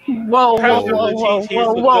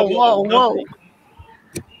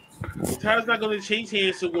 The title's not going to change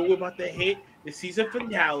hands, so we're about to hit the season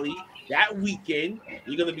finale that weekend.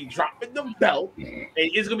 You're going to be dropping the belt, and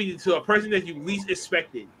it's going to be to a person that you least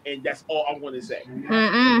expected, and that's all I want to say.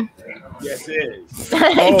 Yes, it is.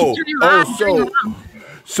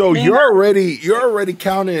 So you're already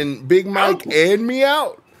counting Big Mike and me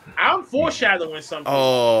out? I'm foreshadowing something.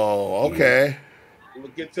 Oh, okay.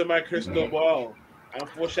 Look into my crystal ball. I'm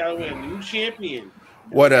foreshadowing a new champion.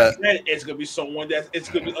 It's gonna be someone it's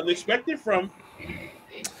gonna be unexpected from.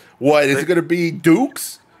 What is it gonna be?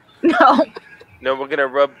 Dukes? No, we're gonna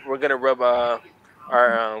rub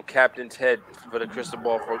our captain's head for the crystal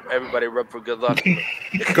ball for everybody. Rub for good luck.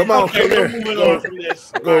 Come on, come here. Moving on from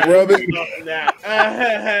this. Go rub it.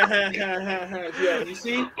 Yeah, you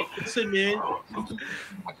see, listen, man.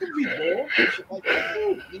 I can be bold. Like that,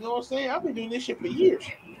 too. You know what I'm saying? I've been doing this shit for years.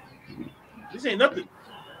 This ain't nothing.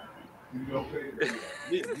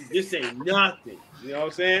 This ain't nothing. You know what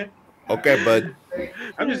I'm saying? Okay, bud.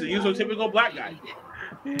 I'm just a usual typical black guy.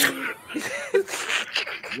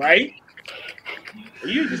 Right? Are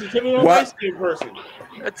you just a typical light skinned person?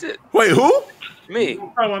 That's it. Wait, who? Me.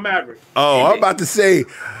 Oh, I'm Maverick. Oh, I'm about to say,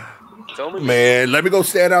 man, let me go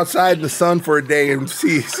stand outside in the sun for a day and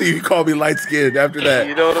see you call me light skinned after that.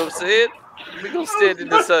 You know what I'm saying? Let me go stand in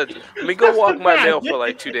the sun. Let me go walk my mail for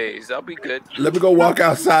like 2 days. I'll be good. Let me go walk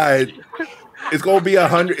outside. It's gonna be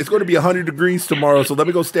 100. It's gonna be 100 degrees tomorrow. So let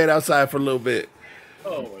me go stand outside for a little bit.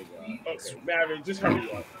 Oh my god. Okay, Maverick, just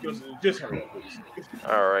hurry up. Just hurry up, please.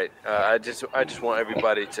 All right. I just want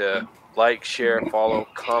everybody to like, share, follow,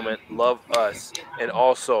 comment, love us, and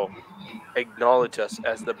also acknowledge us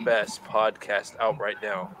as the best podcast out right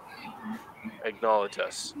now. Acknowledge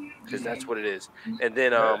us. because that's what it is. And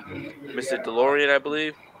then Mr. DeLorean, I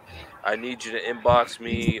believe, I need you to inbox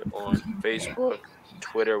me on Facebook,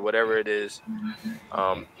 Twitter, whatever it is.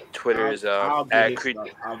 Twitter is I'll get at his Creed. stuff.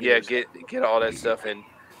 I'll get Yeah, his stuff. get all that stuff. And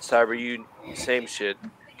Cyber, you same shit.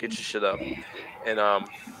 Get your shit up, and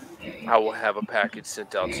I will have a package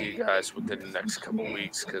sent out to you guys within the next couple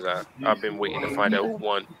weeks because I've been waiting to find out who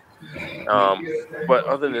won. But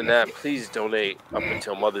other than that, please donate up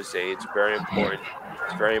until Mother's Day. It's very important.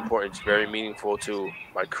 It's very important. It's very meaningful to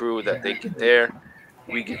my crew that they get there.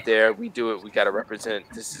 We get there. We do it. We got to represent.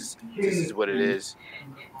 This is what it is.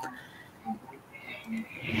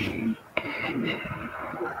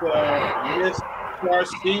 Miss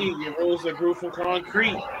Garcia, your rose that grew from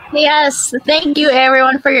concrete. Yes, thank you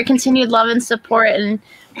everyone for your continued love and support and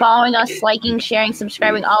following us, liking, sharing,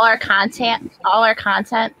 subscribing, all our content.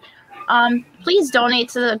 Please donate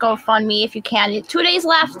to the GoFundMe if you can. 2 days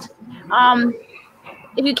left.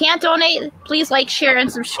 If you can't donate, please like, share,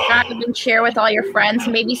 and subscribe, and share with all your friends.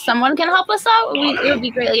 Maybe someone can help us out. It would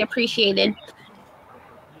be greatly appreciated.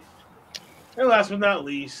 And last but not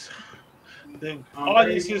least, the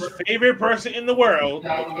audience's favorite person in the world,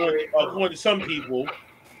 according to some people,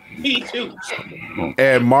 me too.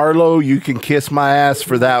 And Marlo, you can kiss my ass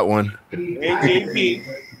for that one. And JP,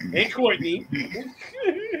 and Courtney,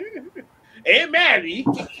 and Maddie.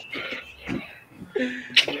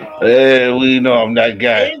 Hey, we know I'm that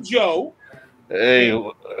guy. And Joe. Hey,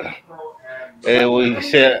 we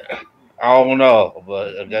said, I don't know,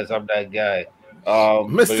 but I guess I'm that guy.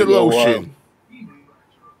 Mr. Lotion.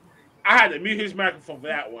 I had to mute his microphone for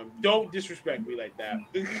that one. Don't disrespect me like that.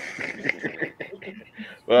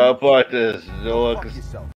 Well, about this, you know what?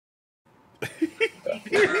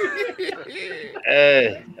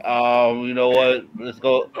 Hey, you know what? Let's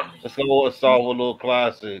go and solve a little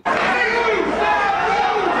classic.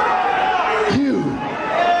 You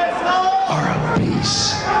are a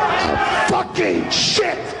piece of fucking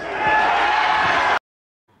shit.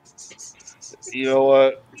 You know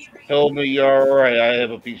what? Tell me you're all right. I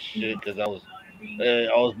am a piece of shit because I was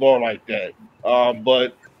born like that.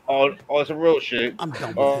 But on some real shit, I'm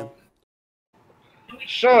done with him.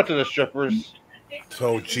 Shout out to the strippers.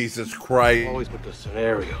 Oh, Jesus Christ. Always with the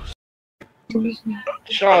scenarios.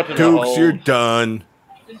 Shout out to the Dukes, hoes. you're done.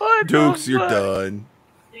 Dukes, you're done.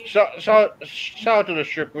 Shout out to the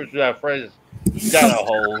strippers who have friends that are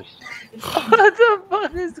hoes. What the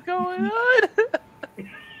fuck is going on?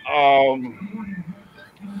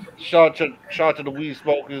 Shout out to the weed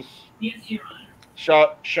smokers.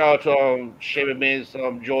 Shout out to Shaman Man's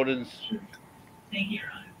Jordans.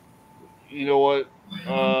 You know what?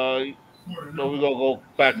 So we're gonna go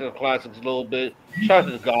back to the classics a little bit. Shout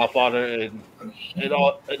out to the Godfather and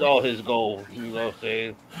all his goals. You know what I'm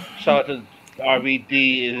saying? Shout out to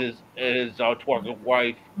RVD and his twerking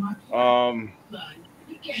wife.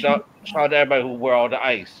 Shout out to everybody who wear all the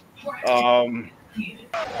ice.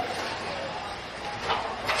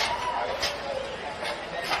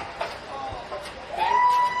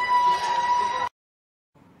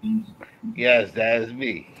 Yes, that is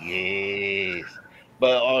me. Yes.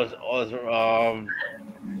 But for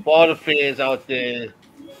all the fans out there,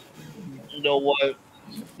 you know what?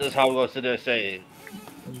 This is how we're gonna sit there and say it.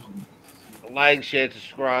 Like, share,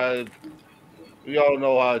 subscribe. We all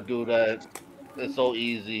know how to do that. It's so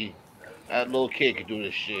easy. That little kid can do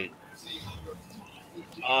this shit.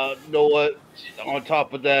 You know what? On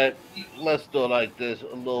top of that, let's do it like this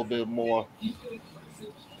a little bit more.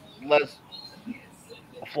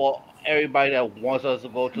 For everybody that wants us to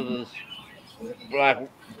go to this Black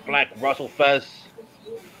Russell Fest,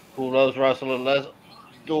 who loves wrestling, let's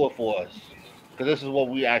do it for us. Because this is what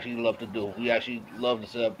we actually love to do. We actually love to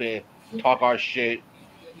sit up here, talk our shit,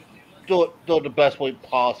 do it the best way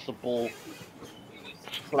possible.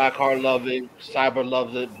 Blackheart love it, Cyber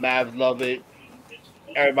loves it, Mavs love it.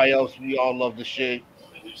 Everybody else, we all love the shit.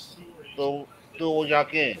 So do what y'all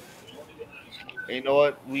can. And you know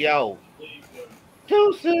what? We out.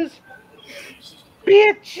 Deuces,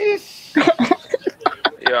 bitches.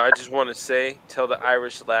 Yeah, I just want to say, tell the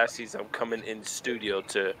Irish lassies I'm coming in the studio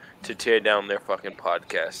to tear down their fucking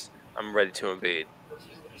podcast. I'm ready to invade.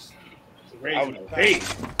 Hey.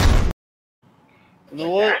 You know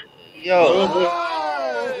what?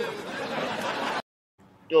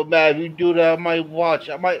 Yo, man, if you do that, I might watch.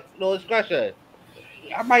 I might, no, scratch that.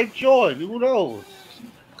 I might join. Who knows?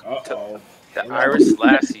 Uh-oh. The Irish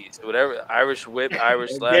lassies, whatever, Irish whip,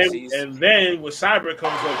 Irish lassies. And then when Cyber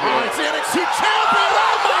comes up here, It's NXT champion. Oh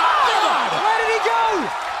my God! Where did he go?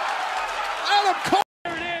 Adam Cole.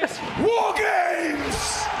 There it is. War Games.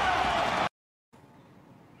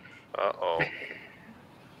 Uh-oh.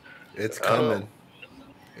 It's coming.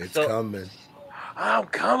 It's coming. I'm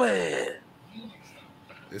coming.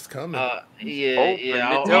 It's coming. I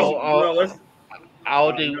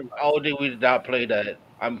don't think we did not play that.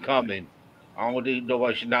 I'm coming. I don't think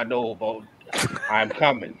nobody should not know about I'm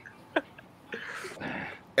coming.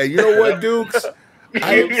 And you know what, Dukes?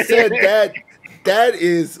 I said that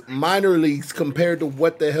is minor leagues compared to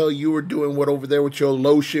what the hell you were doing over there with your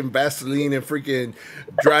lotion, Vaseline, and freaking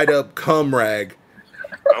dried up cum rag.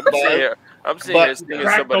 I'm sitting here singing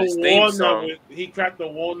somebody's theme song. He cracked the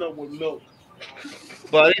walnut with milk.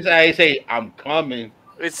 But I say I'm coming.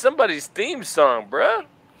 It's somebody's theme song, bruh.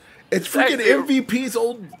 It's freaking MVP's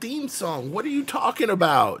old theme song. What are you talking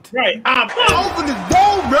about? Right. Open the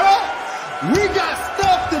door, bro. We got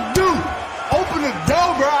stuff to do. Open the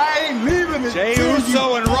door, bro. I ain't leaving it. Jey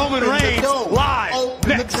Uso and Roman Reigns live.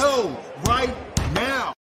 Open the door right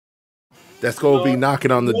now. That's gonna be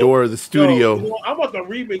knocking on the door of the studio. Yo, I'm about to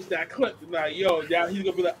remix that clip tonight. Yo, now he's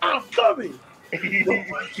gonna be like, I'm coming.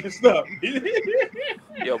 Stuff.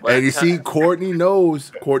 And you see, Courtney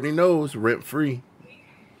knows rent free.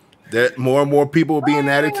 That more and more people are being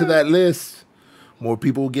added to that list. More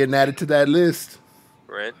people getting added to that list.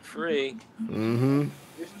 Rent free. Mm-hmm.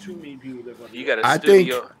 There's too many people that you got a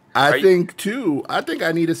studio. I think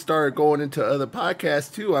I need to start going into other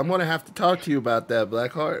podcasts too. I'm gonna have to talk to you about that,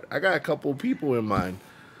 Blackheart. I got a couple people in mind.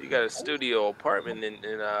 You got a studio apartment in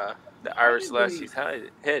the Irish Lassie's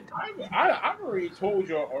head. I already told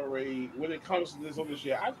you already when it comes to this other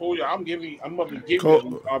shit. I told you I'm about to give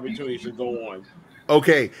you opportunities to go on.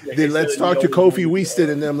 Okay, then let's talk to Kofi Weaston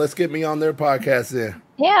and them. Let's get me on their podcast then.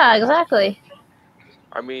 Yeah, exactly.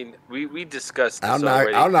 I mean, we discussed this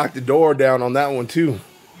already. I'll knock the door down on that one too.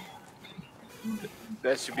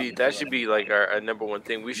 That should be like our number one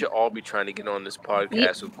thing. We should all be trying to get on this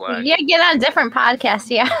podcast with Black. Yeah, get on different podcasts.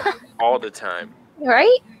 Yeah. All the time.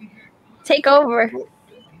 Right. Take over.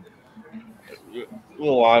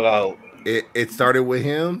 It started with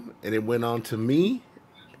him, and it went on to me.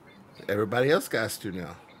 Everybody else got to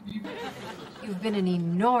now. You've been an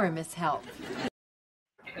enormous help.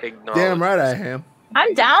 Damn right I am.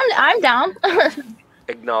 I'm down.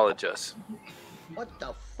 Acknowledge us. What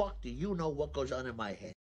the fuck do you know what goes on in my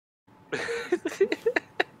head? That's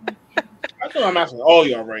what I'm asking all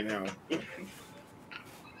y'all right now.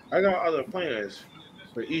 I got other plans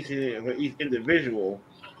for each individual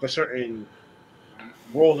for certain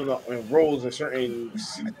roles and certain,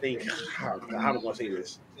 I think, how am I going to say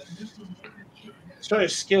this? Certain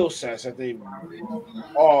skill sets I think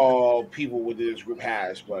all people within this group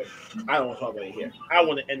has, but I don't want to talk about it here. I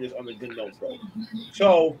want to end this on a good note, though.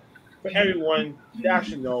 So, for everyone that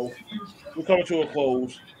should know, we're coming to a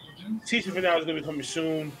close. Season finale is going to be coming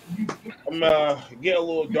soon. I'm going to get a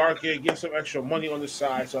little darker, get some extra money on the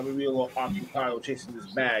side, so I'm going to be a little occupied with chasing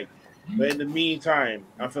this bag. But in the meantime,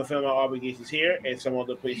 I'm fulfilling my obligations here and some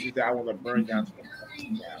other places that I want to burn down to the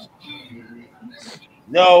ground.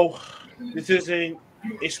 No, this isn't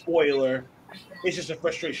a spoiler. It's just a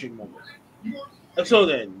frustration moment. Until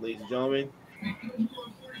then, ladies and gentlemen,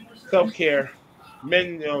 self-care,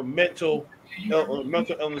 mental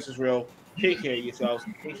illness is real. Take care of yourselves.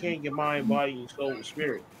 Take care of your mind, body, and soul and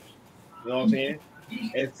spirit. You know what I'm saying?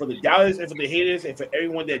 And for the doubters and for the haters and for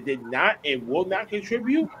everyone that did not and will not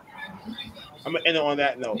contribute, I'm going to end it on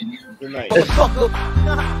that note. Good night.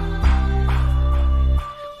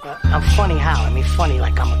 I'm funny how? I mean, funny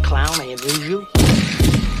like I'm a clown. I amuse you.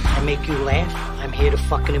 I make you laugh. I'm here to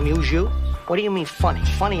fucking amuse you. What do you mean funny?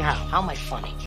 Funny how? How am I funny?